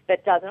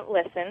that doesn't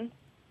listen,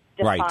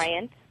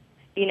 defiant,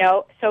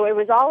 So it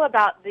was all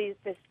about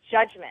this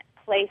judgment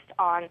placed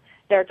on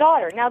their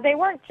daughter. Now, they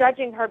weren't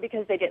judging her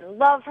because they didn't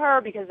love her,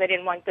 because they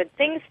didn't want good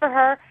things for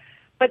her,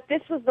 but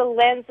this was the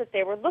lens that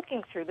they were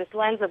looking through, this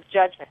lens of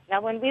judgment.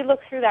 Now, when we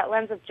look through that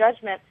lens of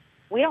judgment,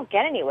 we don't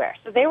get anywhere.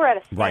 So they were at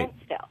a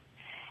standstill.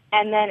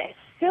 And then as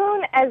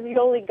soon as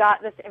Yoli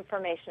got this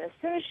information, as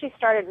soon as she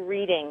started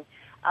reading,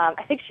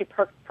 I think she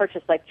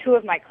purchased 2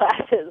 of my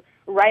classes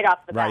right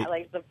off the bat,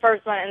 the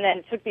first one, and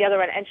then took the other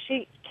one, and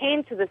she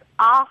came to this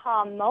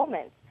aha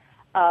moment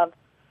of,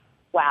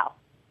 wow,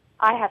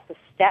 I have to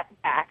step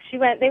back.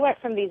 They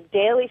went from these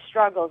daily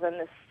struggles and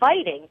this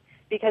fighting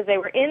because they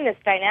were in this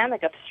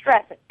dynamic of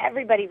stress and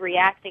everybody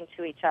reacting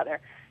to each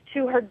other,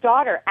 to her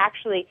daughter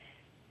actually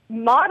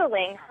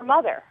modeling her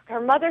mother.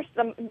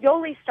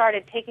 Yoli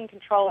started taking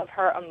control of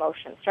her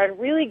emotions, started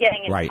really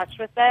getting in touch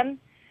with them.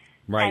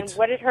 Right. And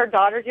what did her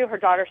daughter do? Her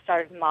daughter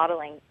started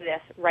modeling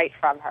this right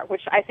from her,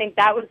 which I think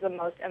that was the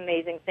most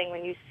amazing thing,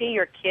 when you see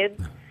your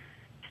kids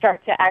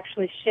start to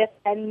actually shift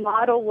and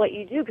model what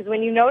you do. Because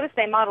when you notice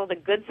they model the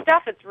good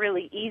stuff, it's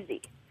really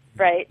easy,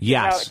 right?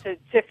 Yes. You know,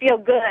 to feel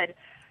good.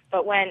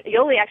 But when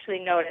Yoli actually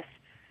noticed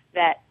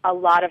that a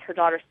lot of her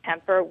daughter's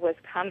temper was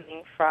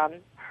coming from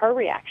her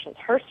reactions,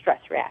 her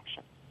stress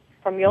reactions,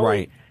 from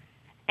Yoli's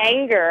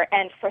anger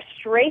and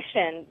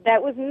frustration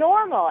that was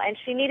normal, and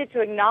she needed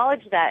to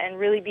acknowledge that and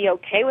really be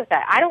okay with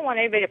that. I don't want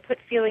anybody to put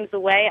feelings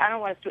away. I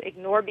don't want us to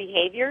ignore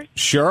behaviors.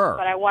 Sure.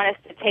 But I want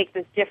us to take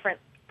this different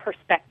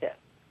perspective.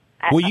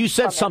 Well, you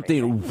said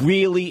something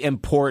really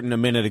important a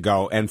minute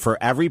ago, and for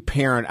every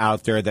parent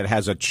out there that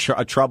has a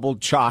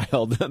troubled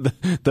child,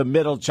 the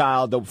middle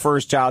child, the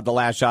first child, the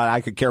last child,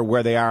 I could care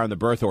where they are in the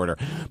birth order,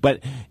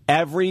 but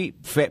every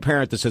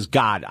parent that says,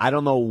 God, I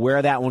don't know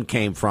where that one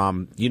came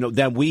from, you know,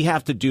 then we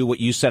have to do what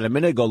you said a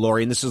minute ago,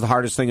 Lori, and this is the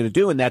hardest thing to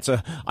do, and that's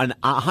an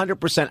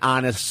 100%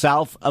 honest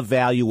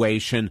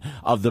self-evaluation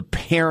of the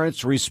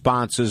parents'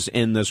 responses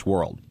in this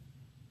world.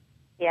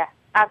 Yeah.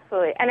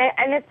 Absolutely.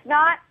 And it's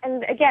not,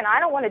 and again, I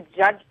don't want to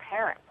judge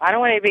parents. I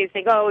don't want anybody to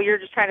think, oh, you're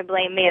just trying to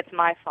blame me, it's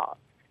my fault.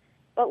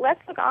 But let's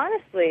look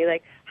honestly,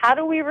 like, how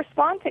do we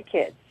respond to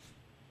kids?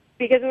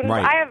 Because when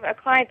I have a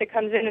client that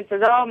comes in and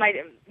says, oh,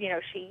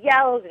 she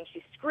yells and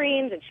she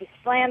screams and she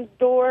slams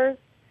doors,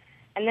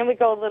 and then we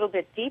go a little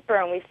bit deeper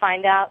and we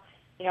find out,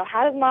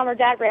 how does mom or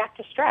dad react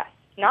to stress?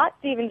 Not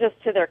even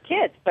just to their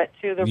kids, but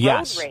to the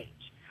road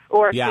rage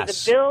or to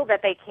the bill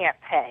that they can't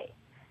pay.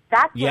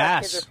 That's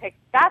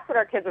what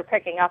our kids are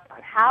picking up on,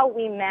 how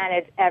we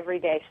manage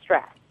everyday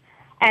stress.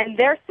 And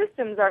their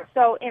systems are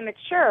so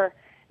immature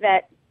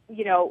that,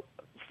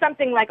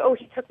 something like, oh,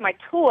 he took my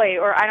toy,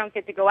 or I don't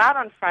get to go out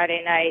on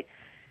Friday night,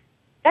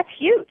 that's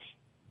huge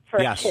for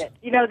a kid.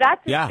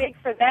 That's as big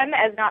for them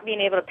as not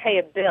being able to pay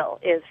a bill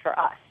is for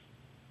us.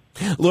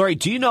 Lori,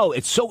 do you know,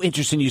 it's so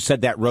interesting you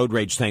said that road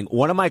rage thing.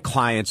 One of my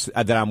clients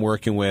that I'm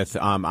working with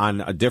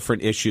on a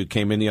different issue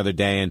came in the other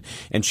day,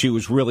 and she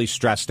was really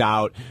stressed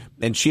out,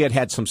 and she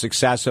had some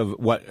success of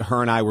what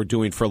her and I were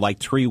doing for like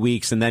 3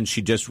 weeks, and then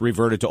she just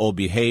reverted to old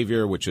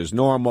behavior, which is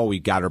normal. We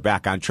got her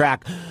back on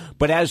track.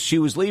 But as she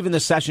was leaving the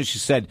session, she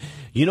said,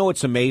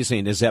 what's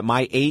amazing is that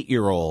my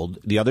 8-year-old,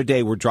 the other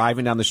day we're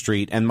driving down the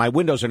street, and my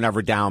windows are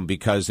never down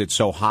because it's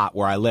so hot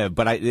where I live,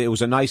 but it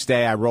was a nice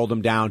day. I rolled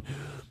them down.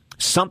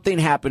 Something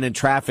happened in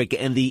traffic,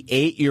 and the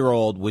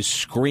 8-year-old was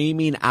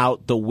screaming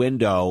out the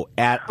window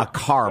at a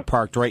car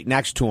parked right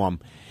next to him.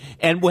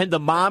 And when the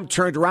mom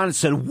turned around and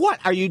said,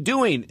 "What are you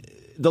doing?"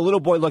 the little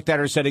boy looked at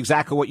her and said,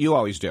 "Exactly what you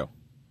always do."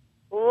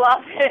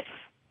 Love it.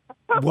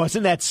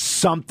 Wasn't that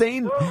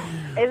something?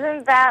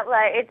 Isn't that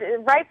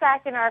it's right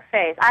back in our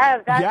face? I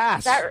have that.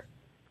 Yes.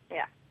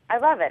 Yeah, I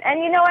love it.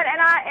 And you know what?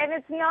 And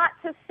it's not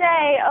to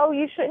say, oh,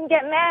 you shouldn't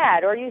get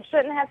mad or you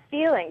shouldn't have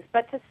feelings,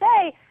 but to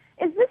say,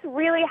 is this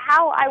really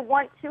how I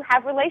want to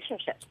have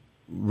relationships?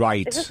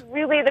 Right. Is this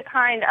really the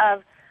kind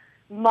of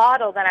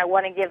model that I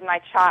want to give my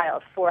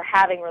child for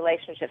having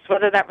relationships,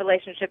 whether that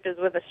relationship is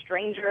with a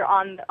stranger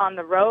on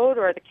the road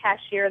or the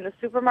cashier in the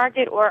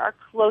supermarket or our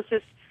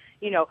closest,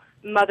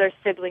 mother,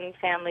 sibling,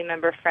 family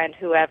member, friend,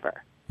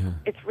 whoever. Yeah.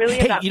 It's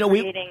really about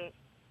creating...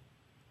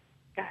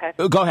 Go ahead.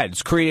 Go ahead.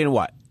 It's creating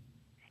what?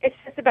 It's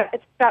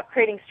about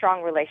creating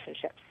strong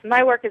relationships.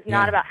 My work is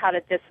not about how to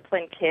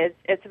discipline kids.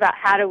 It's about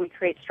how do we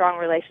create strong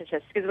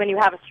relationships. Because when you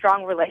have a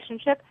strong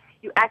relationship,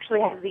 you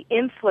actually have the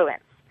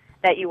influence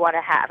that you want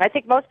to have. I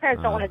think most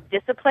parents don't want to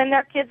discipline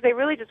their kids. They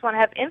really just want to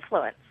have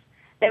influence.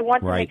 They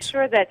want to make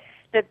sure that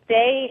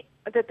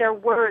their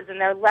words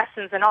and their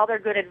lessons and all their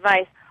good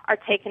advice are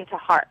taken to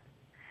heart.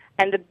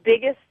 And the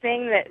biggest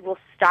thing that will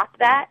stop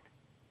that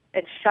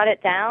and shut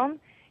it down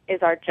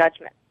is our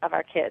judgment of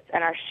our kids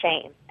and our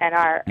shame and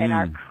our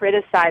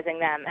criticizing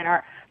them and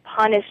our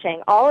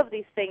punishing. All of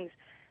these things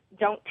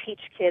don't teach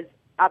kids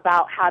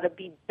about how to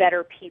be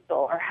better people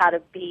or how to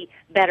be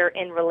better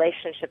in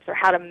relationships or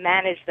how to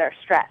manage their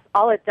stress.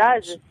 All it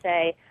does is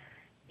say,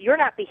 you're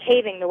not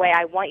behaving the way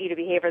I want you to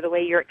behave or the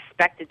way you're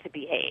expected to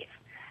behave.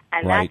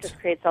 And that just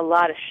creates a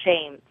lot of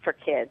shame for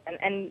kids.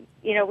 And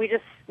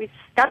we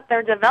stunt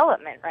their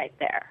development right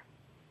there.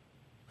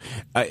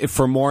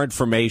 For more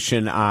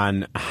information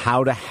on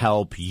how to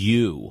help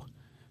you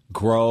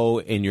grow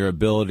in your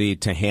ability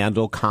to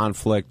handle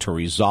conflict, to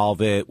resolve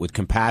it with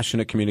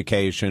compassionate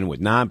communication, with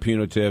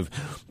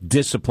non-punitive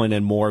discipline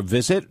and more,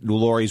 visit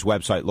Lori's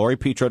website,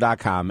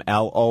 LoriPetro.com,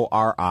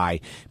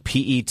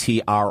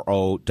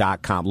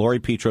 LoriPetro.com,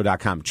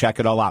 LoriPetro.com. Check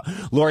it all out.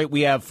 Lori,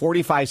 we have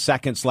 45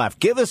 seconds left.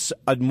 Give us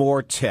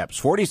more tips,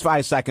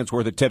 45 seconds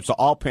worth of tips to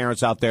all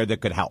parents out there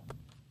that could help.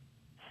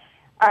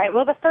 All right.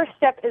 Well, the first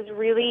step is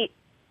really,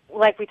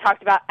 like we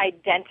talked about,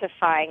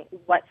 identifying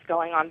what's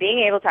going on, being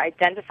able to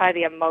identify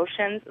the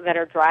emotions that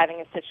are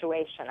driving a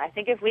situation. I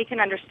think if we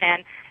can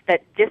understand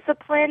that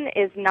discipline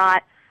is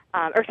not,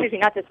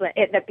 not discipline,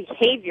 that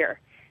behavior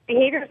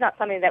is not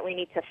something that we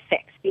need to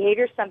fix.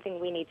 Behavior is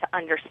something we need to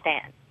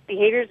understand.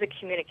 Behavior is a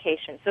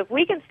communication. So if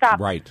we can stop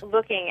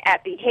looking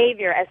at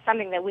behavior as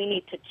something that we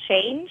need to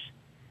change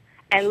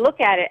and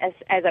look at it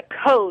as a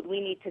code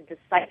we need to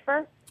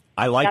decipher,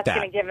 I like That's that.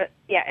 Gonna give it,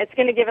 it's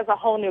going to give us a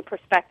whole new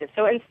perspective.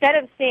 So instead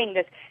of seeing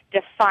this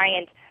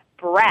defiant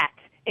brat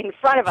in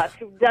front of us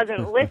who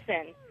doesn't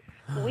listen,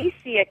 we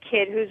see a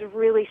kid who's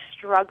really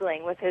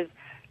struggling with his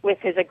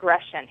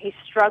aggression. He's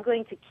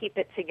struggling to keep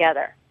it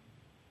together.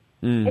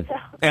 It's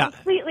a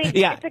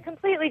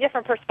completely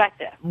different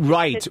perspective.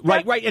 Right.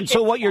 And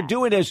so what you're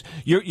doing is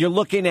you're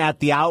looking at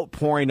the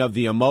outpouring of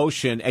the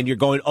emotion, and you're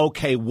going,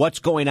 okay, what's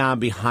going on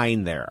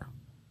behind there?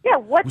 Yeah,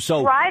 what's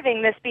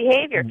driving this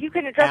behavior? If you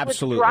can address what's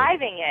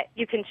driving it,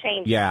 you can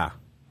change it. Yeah,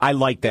 I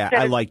like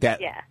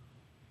that.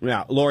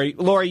 Yeah,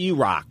 Lori, you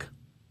rock.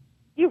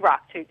 You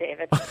rock too,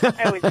 David.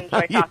 I always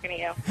enjoy talking to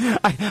you.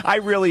 I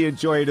really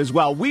enjoy it as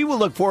well. We will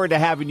look forward to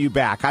having you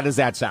back. How does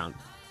that sound?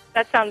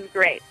 That sounds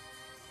great.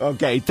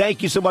 Okay,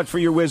 thank you so much for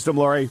your wisdom,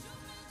 Lori.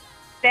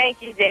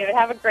 Thank you, David.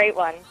 Have a great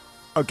one.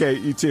 Okay,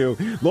 you too.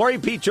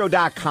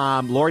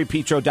 LoriPetro.com,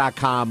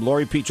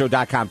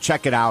 LoriPetro.com.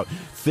 Check it out.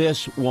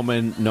 This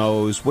woman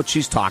knows what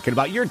she's talking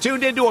about. You're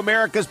tuned into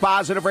America's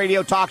Positive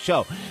Radio Talk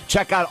Show.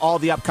 Check out all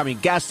the upcoming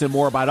guests and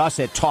more about us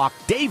at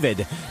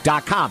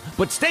TalkDavid.com.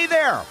 But stay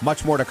there.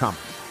 Much more to come.